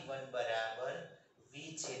ડેલ્ટા V1 બરાબર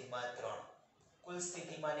V/3 કુલ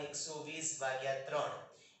સ્થિતિમાન 120 ભાગ્યા 3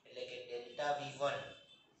 એટલે કે ડેલ્ટા V1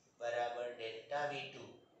 બરાબર ડેલ્ટા V2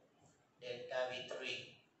 ડેલ્ટા V3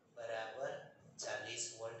 બરાબર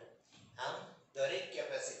 40 વોલ્ટ આમ દરેક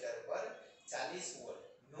કેપેસિટર પર 40 વોલ્ટ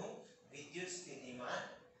નું વિદ્યુત સ્થિતિમાન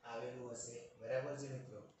આવેલું હશે બરાબર છે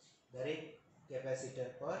મિત્રો દરેક કેપેસિટર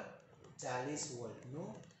પર 40 વોલ્ટ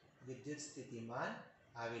નું વિદ્યુત સ્થિતિમાન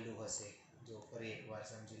આવેલું હશે જો ફરી એકવાર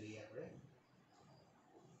સમજી લઈએ આપણે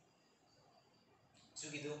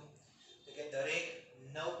શું કીધું તો કે દરેક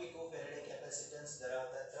 9 પિકોફેરાડે કેપેસિટન્સ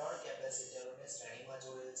ધરાવતા ત્રણ કેપેસિટરોને શ્રેણીમાં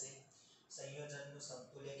જોડેલ છે સંયોજનનું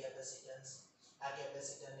સમતુલ્ય કેપેસિટન્સ આ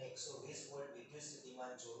કેપેસિટરને 120 વોલ્ટ વિદ્યુત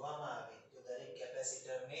સ્થિતિમાન જોડવામાં આવે તો દરેક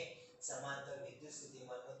કેપેસિટરને સમાંતર વિદ્યુત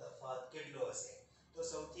સ્થિતિમાનનો તફાવત કેટલો હશે તો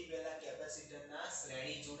સૌથી પહેલા કેપેસિટરના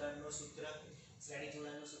શ્રેણી જોડાણનું સૂત્ર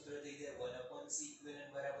થઈ જાય 1/C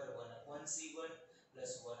ઇક્વિવેલન્ટ બરાબર 1/C1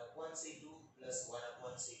 1/C2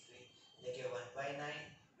 1/C3 એટલે કે 1/9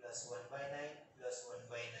 1/9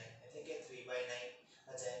 1/9 એટલે કે 3/9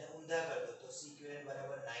 અચ્છા એને ઊંધા કર દો તો C ઇક્વિવેલન્ટ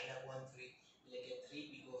બરાબર 9/3 એટલે કે 3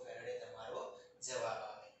 પિકોફેરાડે તમારો જવાબ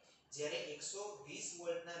આવે જ્યારે 120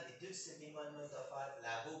 વોલ્ટના વિદ્યુત સ્થિતિમાનનો તફાવત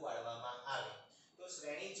લાગુ પાડવામાં આવે તો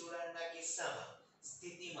શ્રેણી જોડાણના કિસ્સામાં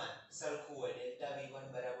સ્થિતિમાન સરખું હોય ડેલ્ટા V1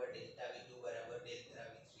 બરાબર ડેલ્ટા V2 બરાબર ડેલ્ટા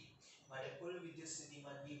V3 માટે કુલ વિદ્યુત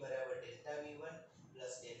સ્થિતિમાન V બરાબર delta V1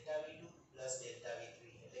 delta V2 delta V3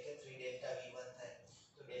 એટલે કે 3 ડેલ્ટા V1 થાય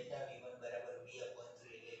તો ડેલ્ટા V1 બરાબર V/3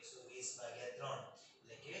 એટલે 120 ભાગ્યા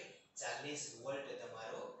 3 એટલે કે 40 વોલ્ટ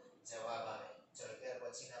તમારો જવાબ આવે ચલો ત્યાર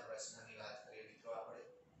પછીના પ્રશ્નની વાત કરીએ મિત્રો આપણે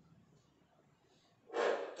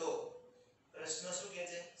તો પ્રશ્ન શું કહે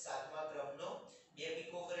છે સાતમા ક્રમનો 2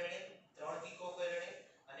 પિકોફેરાડે 3 પિકોફેરાડે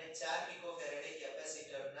અને 4 પિકોફેરાડે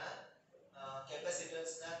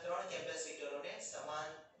કેપેસિટન્સના ત્રણ કેપેસિટરોને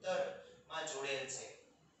સમાંતરમાં જોડેલ છે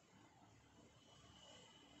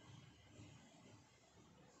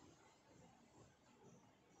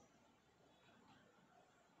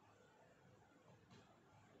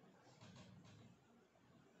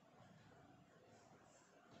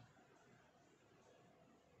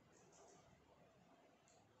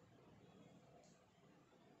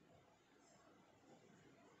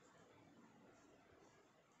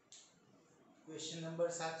ક્વેશ્ચન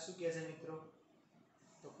નંબર 7 શું કહે છે મિત્રો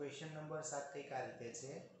તો ક્વેશ્ચન નંબર 7 કંઈક આ રીતે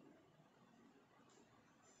છે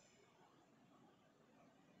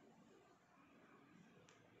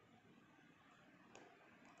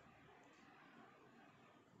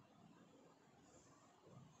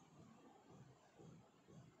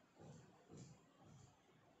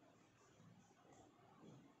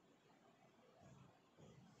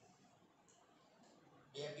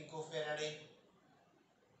બે પિકોફેરાડે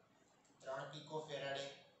 3 પિકોફેરાડે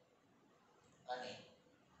અને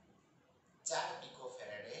 4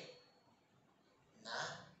 પિકોફેરાડે ના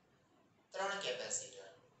ત્રણ કેપેસિટર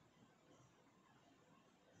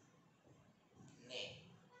ને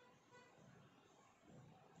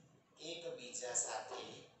એકબીજા સાથે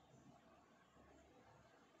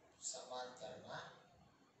સમાંતરમાં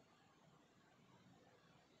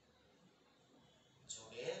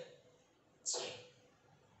જોડેલ છે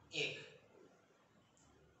એક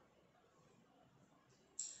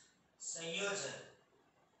સંયોજન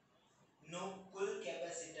નું કુલ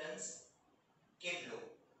કેપેસિટન્સ કેટલું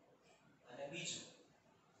અને બીજું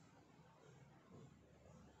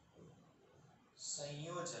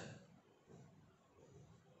સંયોજન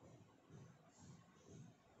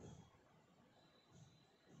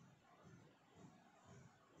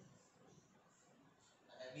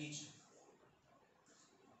અને બીજું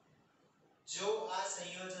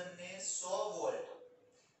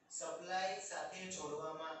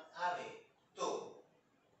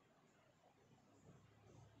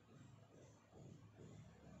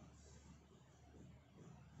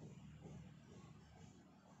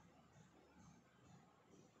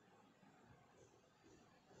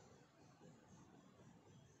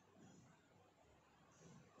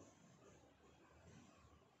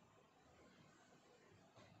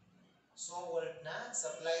 100 વોલ્ટના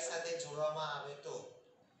સપ્લાય સાથે જોડવામાં આવે તો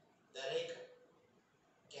દરેક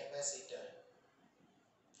કેપેસિટર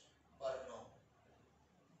પરનો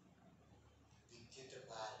વિદ્યુત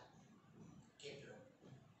ભાર કેટલો?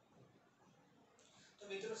 તો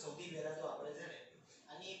મિત્રો સૌથી પહેલા તો આપણે છે ને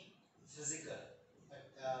આની ફિઝિકલ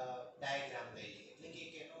ડાયાગ્રામ લઈ લઈએ, એટલે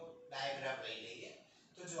કે એનો ડાયાગ્રામ લઈ લઈએ.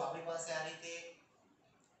 તો જો આપણી પાસે આ રીતે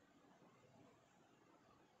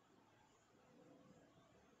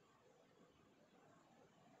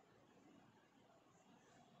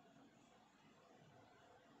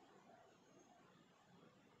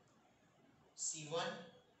C1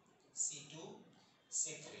 C2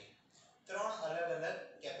 C3 ત્રણ અલગ અલગ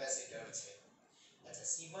કેપેસિટર છે. અચ્છા,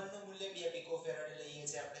 C1 નું મૂલ્ય 2 પિકોફેરાડે લઈએ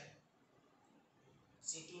છીએ આપણે.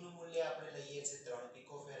 C2 નું મૂલ્ય આપણે લઈએ છીએ 3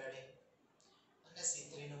 પિકોફેરાડે અને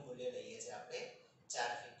C3 નું મૂલ્ય લઈએ છીએ આપણે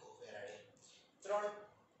 4 પિકોફેરાડે. ત્રણ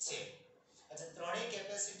છે. અચ્છા, ત્રણેય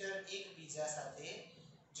કેપેસિટર એકબીજા સાથે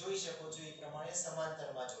જોઈ શકો છો એ પ્રમાણે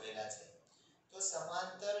સમાંતરમાં જોડેલા છે. તો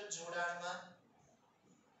સમાંતર જોડાણમાં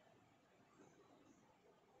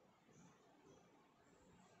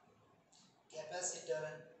કેપેસિટર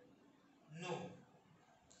નું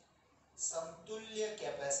સમતુલ્ય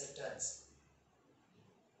કેપેસિટન્સ,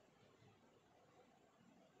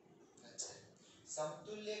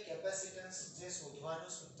 સમતુલ્ય કેપેસિટન્સ જે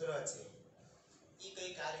શોધવાનું સૂત્ર છે એ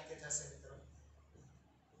કઈ આ રીતે થશે મિત્રો.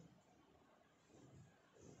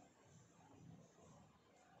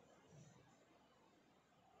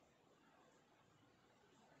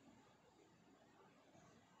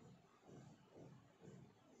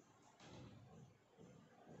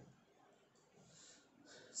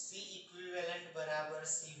 C equivalent બરાબર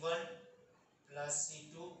C1 plus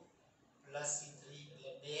C2 plus C3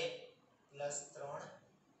 એટલે 2 plus 3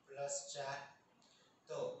 plus 4.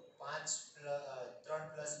 તો 5 3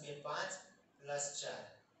 plus 2 5 plus 4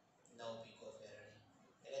 9 પિકોફેરાડે.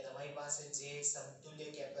 એટલે તમારી પાસે જે સમતુલ્ય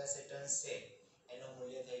કેપેસિટન્સ છે એનું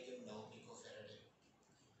મૂલ્ય થઈ ગયું 9 પિકોફેરાડે.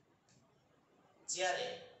 જ્યારે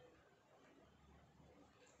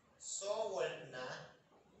 100 વોલ્ટના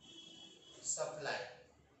સપ્લાય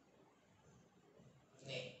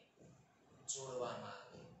ને જોડવામાં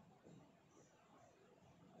આવે,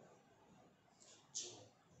 જો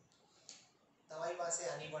તમારી પાસે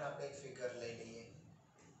આની પણ આપણે એક ફિગર લઈ લઈએ.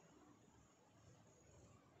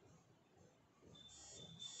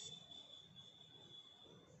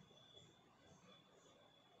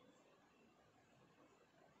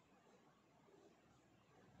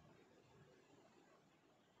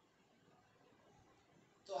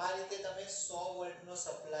 તો આ રીતે તમે 100 વોલ્ટનો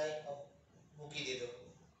સપ્લાય મૂકી દીધો.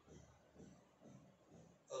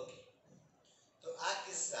 ઓકે, તો આ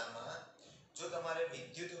કિસ્સામાં જો તમારે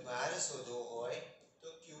વિદ્યુત ભાર શોધવો હોય તો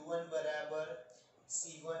Q1 બરાબર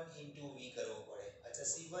C1 * V કરવો પડે. અચ્છા,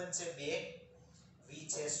 C1 છે 2, V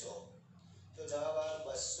છે 100. તો જવાબ આવે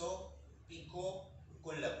 200 પિકો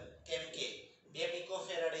કુલમ. કેમ કે 2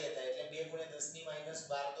 પિકોફેરાડે હતા એટલે 2 ×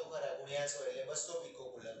 10⁻12 તો ખરા ગુણ્યા 100 એટલે 200 પિકો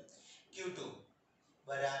કુલમ. Q2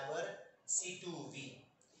 બરાબર C2V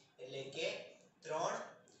એટલે કે 3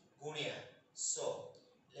 ગુણ્યા 100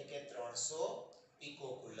 એટલે કે 300 પિકો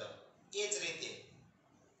કુલમ. એ જ રીતે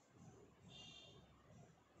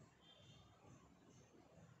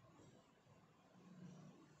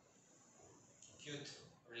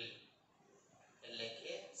Q3 એટલે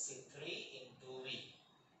કે C3 * V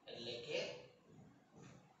એટલે કે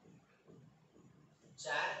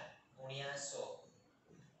 4 ગુણ્યા 100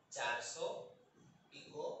 400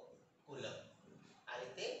 પિકો કુલમ. આ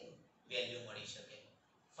રીતે વેલ્યુ મળી શકે.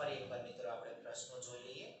 ફરી એકવાર મિત્રો આપણે પ્રશ્નો જોઈ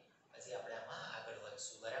લઈએ, પછી આપણે આમાં આગળ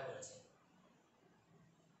વધશું. બરાબર છે?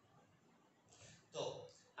 તો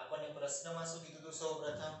આપણને પ્રશ્નમાં શું કીધું હતું?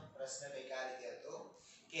 સૌપ્રથમ પ્રશ્ન કંઈક આ રીતે હતો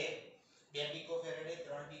કે 2 પિકોફેરાડે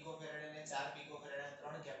 3 પિકોફેરાડે અને 4 પિકોફેરાડે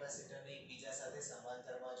ત્રણ કેપેસિટરને એકબીજા સાથે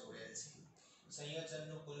સમાંતરમાં જોડેલ છે.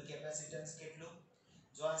 સંયોજનનું કુલ કેપેસિટન્સ કેટલું?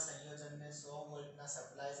 જો આ સંયોજનને 100 વોલ્ટના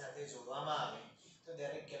સપ્લાય સાથે જોડવામાં આવે તો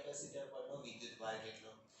દરેક કેપેસિટર પરનો વિદ્યુતભાર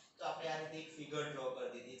કેટલો? તો આપણે આ રીતે એક ફિગર ડ્રો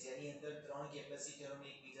કરી દીધી જેની અંદર ત્રણ કેપેસિટરોને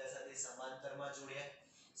એકબીજા સાથે સમાંતરમાં જોડ્યા.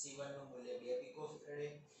 C1 નું મૂલ્ય 2 પિકોફેરાડે,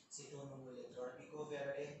 C2 નું મૂલ્ય 3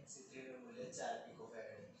 પિકોફેરાડે, C3 નું મૂલ્ય 4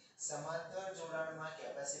 પિકોફેરાડે. સમાંતર જોડાણમાં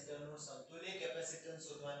કેપેસિટરનું સમતુલ્ય કેપેસિટન્સ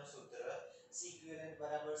શોધવાનું સૂત્ર C equivalent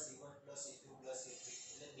બરાબર C1 + C2 + C3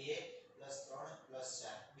 એટલે 2 + 3 +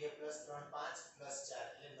 4. 2 + 3 5 + 4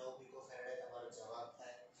 એટલે 9 પિકોફેરાડે તમારો જવાબ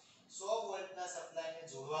થાય. 100 વોલ્ટના સપ્લાયને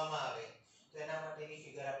જોડવામાં આવે તો એના માટેની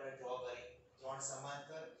ફિગર આપણે ડ્રો કરી. ત્રણ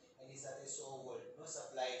સમાંતર એની સાથે 100 વોલ્ટનો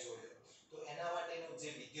સપ્લાય જોડ્યો. તો એના માટેનું જે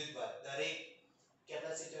વિદ્યુતભાર દરેક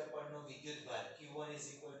કેપેસિટર પરનો વિદ્યુતભાર Q1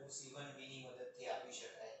 = C1V ની મદદથી આપી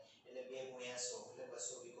શકાય. એટલે 2 × 100 એટલે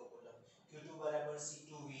 200 પિકો કુલમ.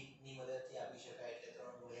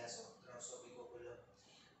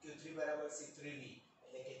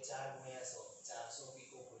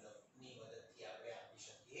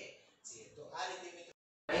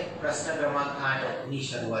 પ્રશ્ન ક્રમાંક 8 ની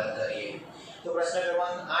શરૂઆત કરીએ. તો પ્રશ્ન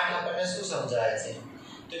ક્રમાંક 8 આપણને શું સમજાવે છે?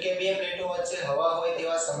 તો કે બે પ્લેટો વચ્ચે હવા હોય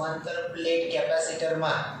તેવા સમાંતર પ્લેટ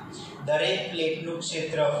કેપેસિટરમાં દરેક પ્લેટનું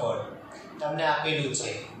ક્ષેત્રફળ તમને આપેલું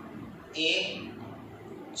છે એ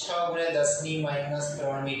 6 ×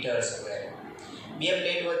 10⁻³ મીટર સ્ક્વેર. બે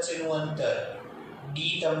પ્લેટ વચ્ચેનું અંતર d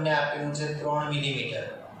તમને આપેલું છે 3 મિલીમીટર,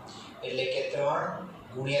 એટલે કે 3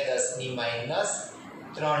 × 10⁻³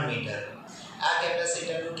 મીટર. આ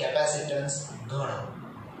કેપેસિટરનું કેપેસિટન્સ ગણો.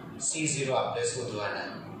 C0 આપણે શોધવાના.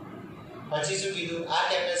 પછી શું કીધું? આ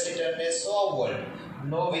કેપેસિટરને 100 વોલ્ટ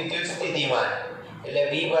નો વિદ્યુત સ્થિતિમાન, એટલે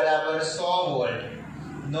V બરાબર 100 વોલ્ટ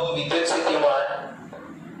નો વિદ્યુત સ્થિતિમાન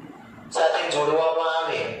સાથે જોડવામાં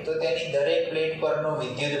આવે તો તેની દરેક પ્લેટ પરનો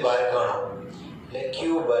વિદ્યુત ભાર ગણો. એટલે Q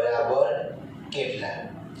બરાબર કેટલા?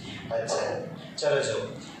 અચ્છા, ચલો જો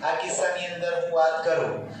આ કિસ્સાની અંદર હું વાત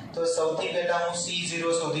કરું તો સૌથી પહેલા હું C0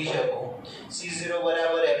 શોધી શકું. C0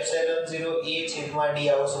 બરાબર ε0 A છેદમાં D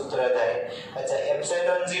આવું સૂત્ર થાય. અચ્છા, ε0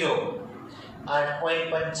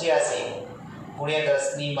 8.85 ×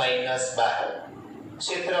 10⁻12,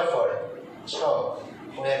 ક્ષેત્રફળ 6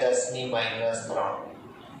 × 10⁻3,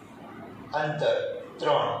 અંતર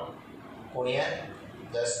 3 ×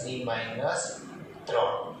 10⁻3. ચલો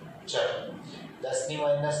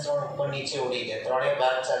 10⁻3 ઉપર નીચે ઉડી ગયા, 3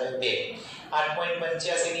 ભાગ ચાલ્યો 2.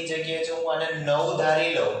 8.85 ની જગ્યાએ જો હું આને 9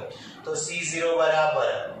 ધારી લઉં તો C0 બરાબર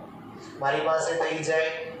મારી પાસે થઈ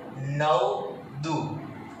જાય 9 દુ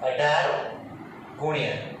 18 ×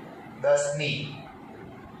 10⁻12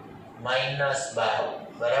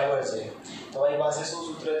 બરાબર છે. તો મારી પાસે શું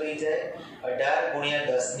સૂત્ર થઈ જાય? 18 ×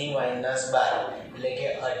 10⁻12 એટલે કે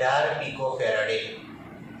 18 પિકોફેરાડે.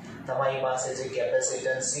 તમારી પાસે જે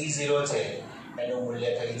કેપેસિટન્સ C0 છે એનું મૂલ્ય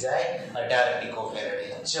થઈ જાય 18 પિકોફેરાડે.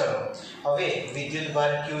 ચલો હવે વિદ્યુત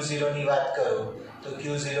ભાર Q0 ની વાત કરું તો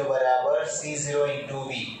Q0 બરાબર C0 ×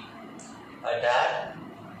 V, 18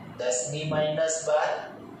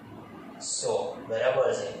 10⁻12 100 બરાબર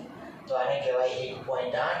છે. તો આને કહેવાય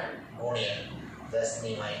 1.8 ×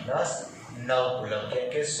 10⁻9 કુલમ. કેમ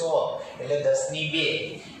કે 100 એટલે 10⁻2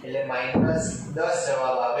 એટલે -10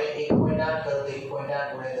 જવાબ આવે. 1.8 કરો તો 1.8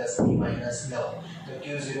 × 10⁻9. તો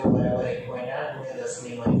Q0 બરાબર 1.8 ×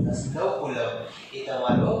 10⁻9 કુલમ એ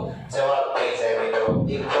તમારો જવાબ થઈ જાય મિત્રો.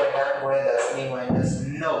 1.8 ×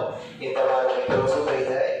 10⁻9 એ તમારો મિત્રો શું થઈ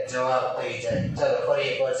જાય? જવાબ થઈ જાય. ચલો ફરી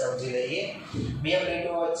એકવાર સમજી લઈએ. બે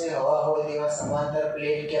પ્લેટો વચ્ચે હવા હોય તેવા સમાંતર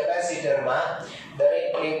પ્લેટ કેપેસિટરમાં દરેક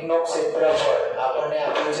પ્લેટનો ક્ષેત્રફળ આપણને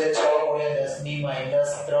આપ્યું છે 6 ×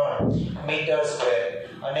 10⁻3 મીટર સ્ક્વેર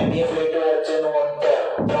અને બે પ્લેટો વચ્ચેનું અંતર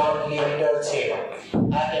 3 મિલીમીટર છે.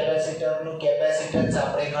 આ કેપેસિટરનું કેપેસિટન્સ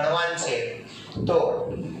આપણે ગણવાનું છે. તો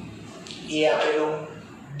એ આપેલું,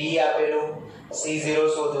 D આપેલું, C0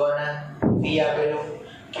 શોધવાના, V આપેલું,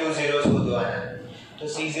 Q0 શોધવાના. તો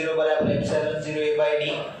C0 બરાબર ε0 A/D,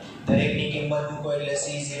 દરેકની કિંમત મૂકો એટલે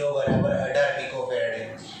C0 બરાબર 18 પિકોફેરાડે.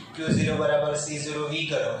 Q0 બરાબર C0V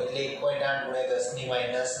કરો એટલે 1.8 ×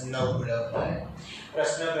 10⁻9 કુલમ થાય.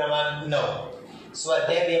 પ્રશ્ન ક્રમાંક 9.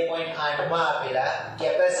 સ્વાધ્યાય 2.8 માં આપેલા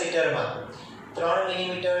કેપેસિટરમાં 3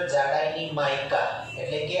 મિલીમીટર જાડાઈની માઇકા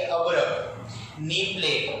એટલે કે અબરખ ની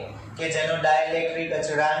પ્લેટ કે જેનો ડાઇલેક્ટ્રિક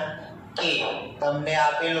અચળાંક K તમને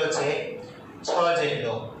આપેલો છે 6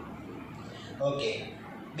 જેટલો. ઓકે,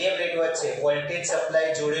 બે પ્લેટ વચ્ચે વોલ્ટેજ સપ્લાય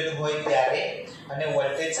જોડેલું હોય ત્યારે અને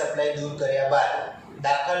વોલ્ટેજ સપ્લાય દૂર કર્યા બાદ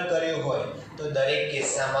દાખલ કર્યું હોય તો દરેક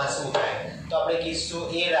કિસ્સામાં શું થાય? તો આપણે કિસ્સો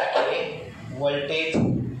એ રાખીએ, વોલ્ટેજ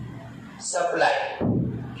સપ્લાય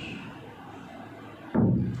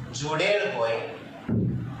જોડેલ હોય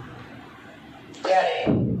ત્યારે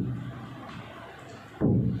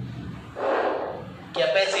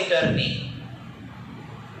કેપેસિટરની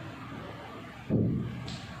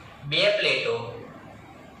બે પ્લેટો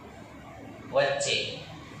વચ્ચે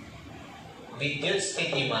વિદ્યુત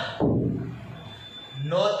સ્થિતિમાં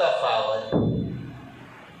નો તફાવત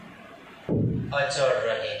અચળ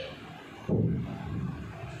રહે.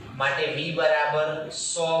 માટે V બરાબર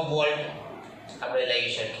 100 વોલ્ટ આપણે લઈ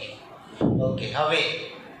શકીએ. ઓકે, હવે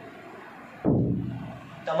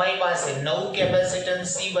તમારી પાસે નવું કેપેસિટન્સ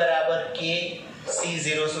C બરાબર K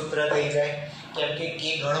C0 સૂત્ર થઈ જાય. કેમ કે K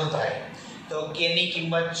ઘણું થાય તો K ની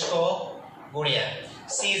કિંમત 6 ગુણ્યા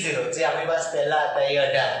C0 જે આપણી પાસે પહેલા હતા એ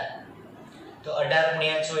 18. તો 18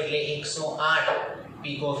 ગુણ્યા 6 એટલે 108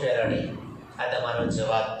 પિકોફેરાડે. આ તમારો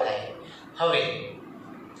જવાબ થાય. હવે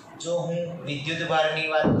જો હું વિદ્યુત ભારની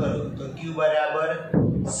વાત કરું તો Q બરાબર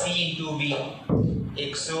C × V,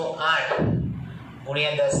 108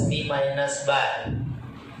 ગુણ્યા 10⁻12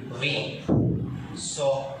 V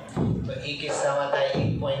 100. તો એ કિસ્સામાં થાય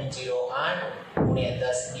 1.08 ગુણ્યા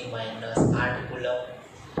 10⁻8 કુલમ.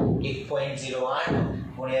 1.08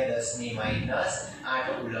 ગુણ્યા 10 ની માઈનસ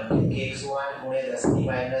 8 કુલમ કે 108 ગુણ્યા 10 ની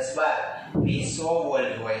માઈનસ 12 વી 100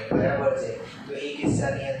 વોલ્ટ હોય બરાબર છે તો એ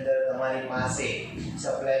કિસ્સાની અંદર તમારી પાસે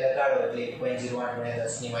સપ્લાય લગાડો એટલે 1.08 ગુણ્યા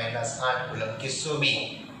 10 ની માઈનસ 8 કુલમ કિસ્સો બી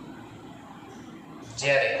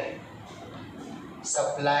જ્યારે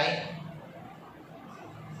સપ્લાય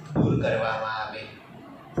દૂર કરવામાં આવે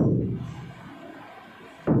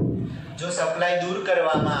જો સપ્લાય દૂર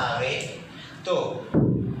કરવામાં આવે તો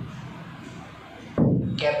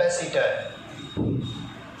કેપેસિટર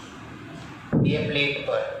બે પ્લેટ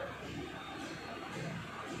પર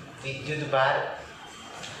વિદ્યુત ભાર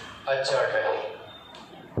અચળ રહે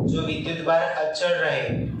જો વિદ્યુત ભાર અચળ રહે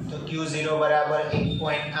તો Q0 બરાબર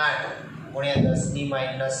 1.8 ગુણ્યા 10 ની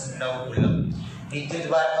માઈનસ 9 કુલમ વિદ્યુત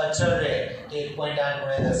ભાર અચળ રહે તો 1.8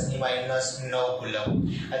 ગુણ્યા 10 ની માઈનસ 9 કુલમ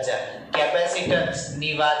અચ્છા કેપેસિટન્સ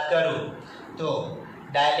ની વાત કરું તો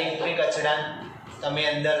ડાઇલેક્ટ્રિક અચળાંક તમે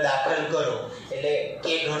અંદર દાખલ કરો એટલે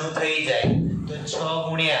કે ઘણું થઈ જાય તો 6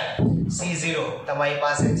 ગુણ્યા C0 તમારી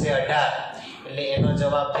પાસે છે 18 એટલે એનો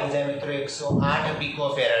જવાબ થઈ જાય મિત્રો 108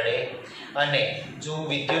 પિકોફેરાડે અને જો હું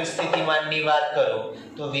વિદ્યુત સ્થિતિમાનની વાત કરું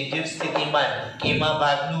તો વિદ્યુત સ્થિતિમાન કેમાં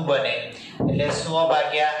ભાગનું બને એટલે 100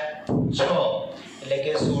 ભાગ્યા 6 એટલે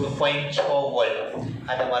કે 16.6 વોલ્ટ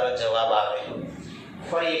આ તમારો જવાબ આવે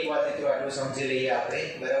ફરી એક વાર મિત્રો આટલું સમજી લઈએ આપણે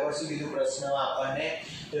બરાબર શું કીધું પ્રશ્નમાં આપણને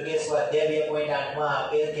તો કે સ્વાધ્યાય 2.8 માં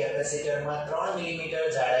આપેલ કેપેસિટરમાં 3 મિલીમીટર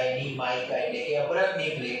જાડાઈની માઇકા એટલે કે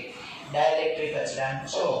અપરકની પ્લેટ ડાઇલેક્ટ્રિક અચળાંક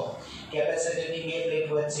 6 કેપેસિટરની બે પ્લેટ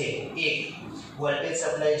વચ્ચે એક વોલ્ટેજ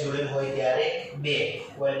સપ્લાય જોડેલ હોય ત્યારે બે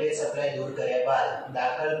વોલ્ટેજ સપ્લાય દૂર કર્યા બાદ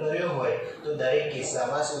દાખલ કર્યો હોય તો દરેક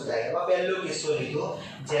કિસ્સામાં શું થાય એમાં પહેલો કિસ્સો લીધો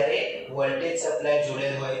જ્યારે વોલ્ટેજ સપ્લાય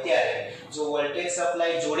જોડેલ હોય ત્યારે જો વોલ્ટેજ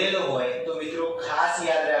સપ્લાય જોડેલો હોય તો મિત્રો ખાસ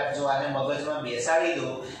યાદ રાખજો આને મગજમાં બેસાડી દો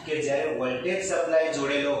કે જ્યારે વોલ્ટેજ સપ્લાય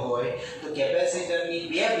જોડેલો હોય તો કેપેસિટરની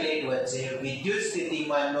બે પ્લેટ વચ્ચે વિદ્યુત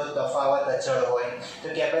સ્થિતિમાનનો તફાવત અચળ હોય તો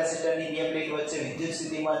કેપેસિટરની બે પ્લેટ વચ્ચે વિદ્યુત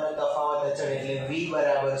સ્થિતિમાનનો તફાવત અચળ એટલે V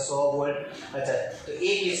બરાબર 100 વોલ્ટ અચ્છા તો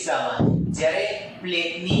એ કિસ્સામાં જ્યારે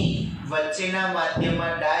પ્લેટની વચ્ચેના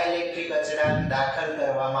માધ્યમમાં ડાઇલેક્ટ્રિક અચળાંક દાખલ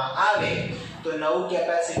કરવામાં આવે તો નવું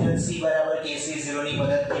કેપેસિટર C બરાબર KC0 ની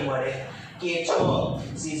મદદથી મળે કે 6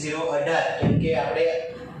 C0 18 કેમ કે આપણે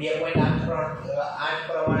 2.8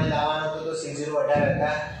 પ્રમાણે લાવવાનો હતો તો C0 18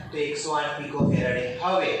 હતા તો 108 પિકોફેરાડે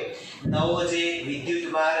હવે નવો જે વિદ્યુત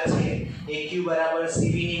ભાર છે એ Q બરાબર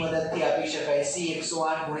CV ની મદદથી આપી શકાય C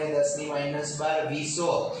 108 ગુણ્યા 10 ની માઈનસ 12 V 100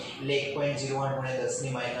 એટલે 1.01 ગુણ્યા 10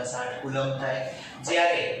 ની માઈનસ 8 કુલમ થાય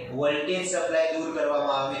જ્યારે વોલ્ટેજ સપ્લાય દૂર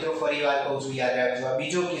કરવામાં આવે મિત્રો ફરી વાર કહું છું યાદ રાખજો આ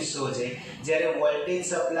બીજો કિસ્સો છે જ્યારે વોલ્ટેજ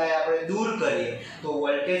સપ્લાય આપણે દૂર કરીએ તો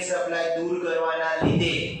વોલ્ટેજ સપ્લાય દૂર કરવાના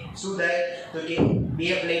લીધે શું થાય તો કે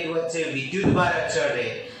બે પ્લેટ વચ્ચે વિદ્યુત ભાર અચળ રહે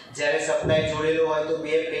જ્યારે સપ્લાય જોડેલો હોય તો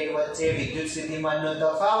બે પ્લેટ વચ્ચે વિદ્યુત સ્થિતિમાનનો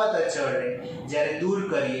તફાવત અચળ રહે જ્યારે દૂર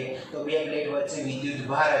કરીએ તો બે પ્લેટ વચ્ચે વિદ્યુત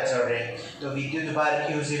ભાર અચળ રહે તો વિદ્યુત ભાર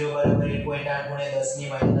Q0 બરાબર 1.8 ગુણ્યા 10 ની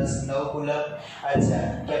માઈનસ 9 કુલમ અચ્છા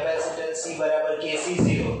કેપેસિટન્સ C બરાબર KC0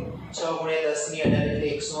 6 ગુણ્યા 10 ની 18 એટલે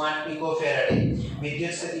 108 પિકોફેરાડે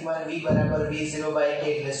વિદ્યુત સ્થિતિમાન V બરાબર V0 બાય K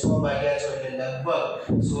એટલે 100 ભાગ્યા 6 એટલે લગભગ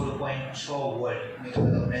 16.6 વોલ્ટ મિત્રો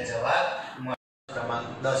તમને જવાબ મળે ક્રમાંક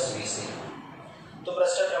 10 વિશે તો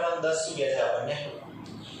પ્રશ્ન ક્રમાંક 10 શું કહે છે આપણને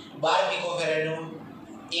 12 પિકોફેરાડનું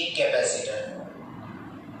એક કેપેસિટર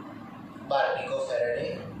 12 પિકોફેરાડે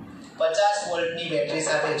 50 વોલ્ટની બેટરી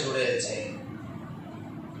સાથે જોડેલ છે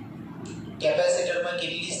કેપેસિટરમાં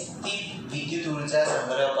કેટલી સ્થિત વિદ્યુત ઉર્જા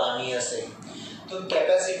સંગ્રહ પામી હશે તો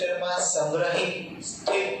કેપેસિટરમાં સંગ્રહિત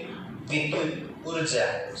સ્થિત વિદ્યુત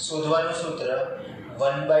ઉર્જા શોધવાનું સૂત્ર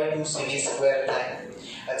 1/2 CV² થાય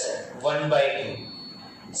અચ્છા 1/2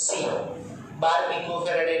 C 12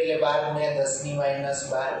 પિકોફેરાડ એટલે 12 ગુણ્યા 10 ની માઈનસ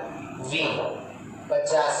 12 V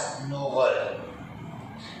 50 નો વર્ગ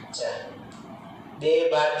અચ્છા બે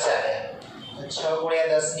ભાગ ચાલ્યા તો 6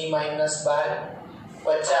 ગુણ્યા 10 ની માઈનસ 12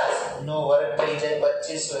 50 નો વર્ગ થઈ જાય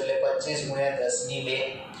 2500 એટલે 25 ગુણ્યા 10 ની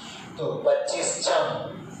 2 તો 25 6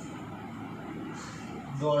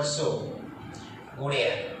 150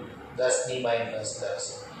 ગુણ્યા 10 ની માઈનસ 10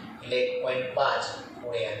 એટલે 1.5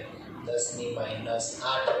 ગુણ્યા 10 ની માઈનસ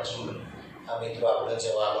 8 જૂલ આ મિત્રો આપણો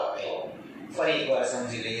જવાબ આવે ફરી એકવાર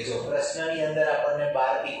સમજી લઈએ જો પ્રશ્નની અંદર આપણને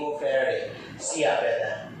 12 પિકોફેરાડે C આપ્યા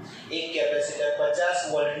હતા એક કેપેસિટર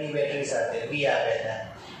 50 વોલ્ટની બેટરી સાથે V આપ્યા હતા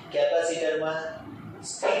કેપેસિટરમાં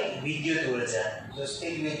સ્થિત વિદ્યુત ઉર્જા તો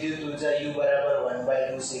સ્થિત વિદ્યુત ઉર્જા U બરાબર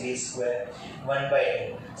 1/2 CV²,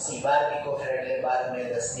 1/2 C 12 પિકોફેરાડ એટલે 12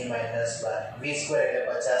 ગુણ્યા 10 ની માઈનસ 12 V² એટલે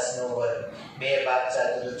 50 નો વર્ગ બે ભાગ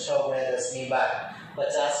ચાલતો તો 6 ગુણ્યા 10 ની 12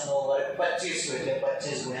 50 નો વર્ગ 2500 એટલે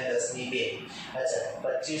 25 ગુણ્યા 10 ની 2 અચ્છા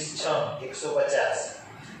 25 6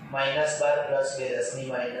 150 -12 + 2 10 ની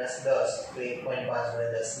 -10 તો 1.5 ×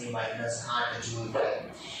 10 ની -8 જૂલ થાય.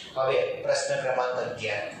 હવે પ્રશ્ન ક્રમાંક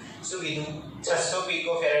 11 શું કીધું 600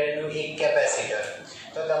 પિકોફેરાડે નું એક કેપેસિટર,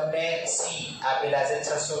 તો તમને C આપેલા છે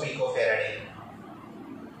 600 પિકોફેરાડે,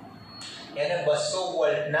 એને 200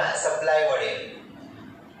 વોલ્ટના સપ્લાય વડે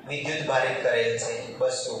વિદ્યુત ભારિત કરેલ છે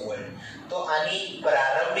 200 વોલ્ટ. તો આની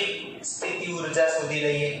પ્રારંભિક સ્થિતિ ઊર્જા શોધી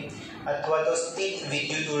લઈએ અથવા તો સ્થિત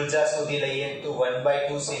વિદ્યુત ઊર્જા શોધી લઈએ તો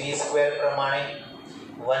 1/2 cv² પ્રમાણે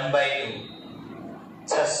 1/2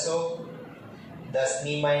 600 10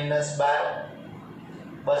 ની -12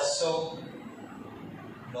 200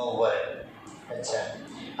 નો વર્ગ. અચ્છા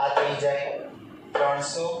આ થઈ જાય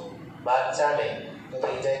 300 ભાગ ચાલે તો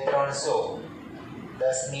થઈ જાય 300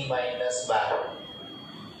 10 ની -12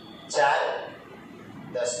 4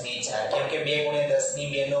 10 ની 4 કેમ કે 2 × 10 ની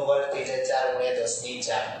 2 નો વર્ગ થઈ જાય 4 × 10 ની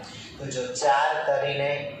 4. તો જો 4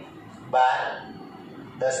 કરીને 12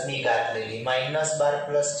 10 ની ઘાત લઈ લી -12 +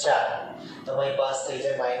 4 તમારી પાસે થઈ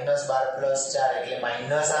જાય -12 + 4 એટલે -8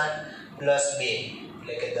 + 2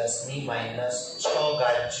 એટલે કે 10 ની -6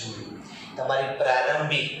 ઘાત જૂલ તમારી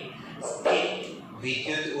પ્રારંભિક સ્થિત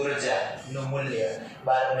વિદ્યુત ઊર્જા નું મૂલ્ય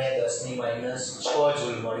 12 × 10 ની -6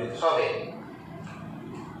 જૂલ મળ્યું. હવે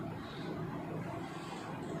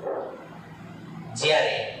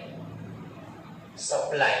જ્યારે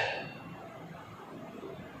સપ્લાય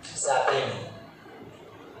સાથેનું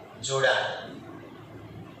જોડાણ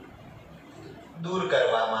દૂર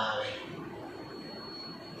કરવામાં આવે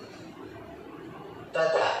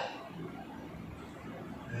તથા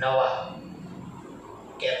નવા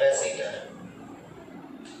કેપેસિટર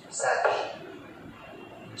સાથે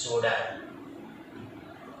જોડાણ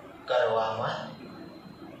કરવામાં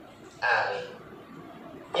આવે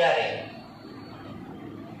ત્યારે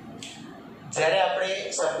જ્યારે આપણે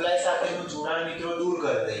સપ્લાય સાથેનું જોડાણ મિત્રો દૂર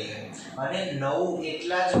કરી દઈએ અને નવું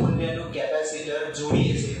એટલા જ મૂલ્યનું કેપેસિટર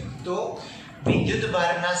જોડીએ છીએ તો વિદ્યુત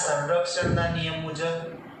ભારના સંરક્ષણના નિયમ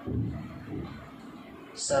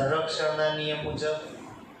મુજબ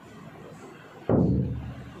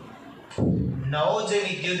નવો જે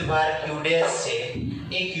વિદ્યુત ભાર q' છે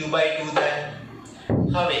એ q/2 થાય.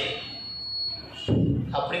 હવે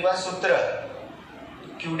આપણી પાસે સૂત્ર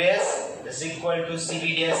q' cv'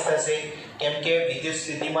 થશે કેમ કે વિદ્યુત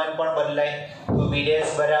સ્થિતિમાન પણ બદલાય તો v'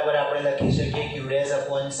 બરાબર આપણે લખી શકીએ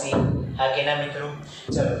q'/c. હા કે ના મિત્રો?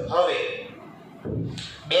 ચલો હવે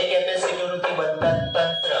બે કેપેસિટરોથી બનતા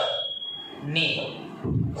તંત્રની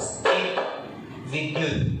સ્થિત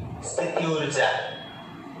વિદ્યુત સ્થિતિ ઊર્જા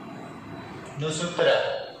નું સૂત્ર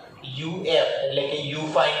UF એટલે કે U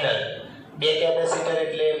ફાઇનલ બે કેપેસિટર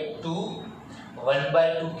એટલે 2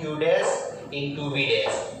 1/2 q' into v'.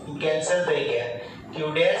 તું કેન્સલ થઈ ગયા q'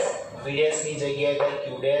 v' ની જગ્યાએ થાય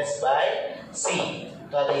q'/c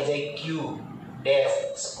તો આ થઈ જાય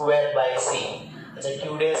q'²/c. એટલે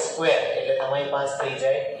q'² એટલે તમારી પાસે થઈ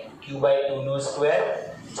જાય q/2 નો સ્ક્વેર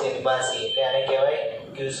છેદમાં c એટલે આને કહેવાય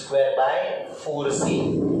q²/4c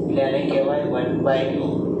એટલે આને કહેવાય 1/2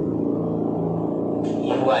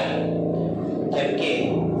 ui. કેમ કે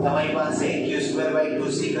તમારી પાસે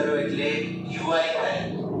q²/2c કરો એટલે ui થાય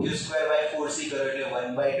q²/4c કરો એટલે 1/2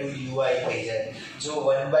 ui થઈ જાય. જો 1/2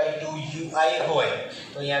 ui હોય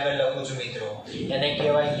તો અહીંયા આગળ લખું છું મિત્રો એને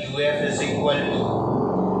કહેવાય uf =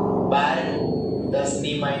 12 10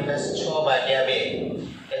 ની -6/2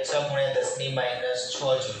 એટલે 6 × 10 ની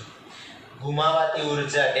 -6 જૂલ. ગુમાવાતી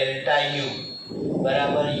ઊર્જા ડેલ્ટા U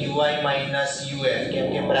બરાબર ui - uf કેમ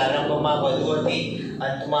કે પ્રારંભમાં વધુ હતી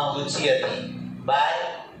અંતમાં ઓછી હતી 12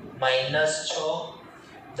 -6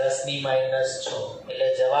 10 ની -6 એટલે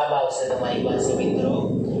જવાબ આવશે તમારી પાસે મિત્રો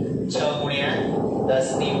 6 × 10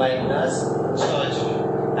 ની -6 જૂલ.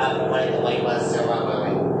 આ પ્રમાણે તમારી પાસે જવાબ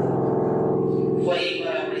આવે. ફરી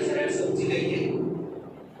એકવાર આપણે સરળ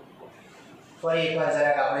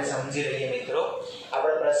સમજી લઈએ મિત્રો.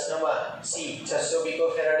 આપણે પ્રશ્નમાં C 600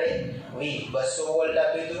 પિકોફેરાડે V 200 વોલ્ટ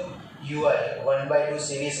આપ્યું હતું ui 1/2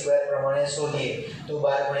 cv² પ્રમાણે શોધીએ તો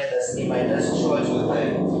 12 × 10 ની -6 જૂલ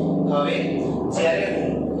થાય. હવે જ્યારે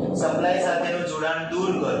હું સપ્લાય સાથેનું જોડાણ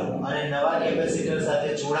દૂર કરું અને નવા કેપેસિટર સાથે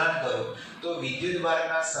જોડાણ કરું તો વિદ્યુત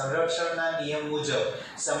ભારના સંરક્ષણના નિયમ મુજબ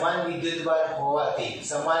સમાન વિદ્યુત ભાર હોવાથી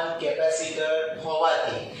સમાન કેપેસિટર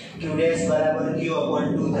હોવાથી q' બરાબર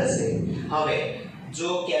q/2 થશે. હવે જો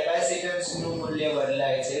કેપેસિટન્સનું મૂલ્ય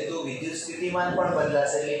બદલાય છે તો વિદ્યુત સ્થિતિમાન પણ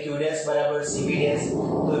બદલાશે એટલે q' બરાબર cv'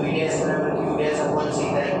 તો v' બરાબર q'/c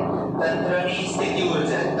થાય. તંત્રની સ્થિતિ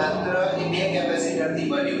ઊર્જા તંત્ર એ બે કેપેસિટરથી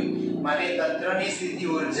બન્યું માટે તંત્રની સ્થિતિ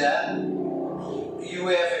ઊર્જા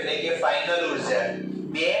UF એટલે કે ફાઇનલ ઊર્જા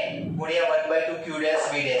 2 × 1/2 q''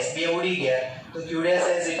 v' બે ઉડી ગયા તો q'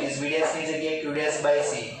 as it is v' ની જગ્યાએ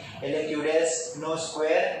q'/c એટલે q dash no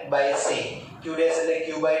square by c, q dash એટલે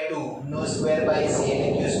q by 2 no square by c એટલે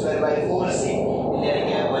q સ્ક્વેર બાય 4c એટલે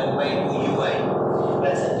કે 1 બાય 2 ui.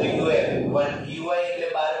 અચ્છા તો uf 1 ui એટલે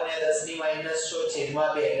 12 × 10 ની -6 છેદમાં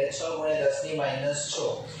 2 એટલે 6 × 10 ની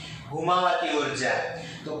 -6. ઘુમાવાતી ઉર્જા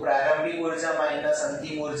તો પ્રારંભિક ઉર્જા માઈનસ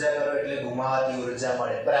અંતિમ ઉર્જા કરો એટલે ઘુમાવાતી ઉર્જા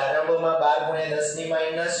મળે. પ્રારંભમાં 12 × 10 ની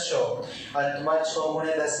 -6, અંતમાં 6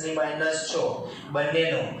 × 10 ની -6,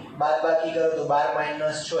 બંનેનો બાદબાકી કરો તો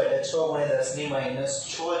 12 - 6 એટલે 6 × 10 ની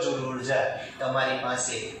 -6 જૂલ ઉર્જા તમારી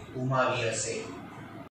પાસે ઘુમાવી હશે.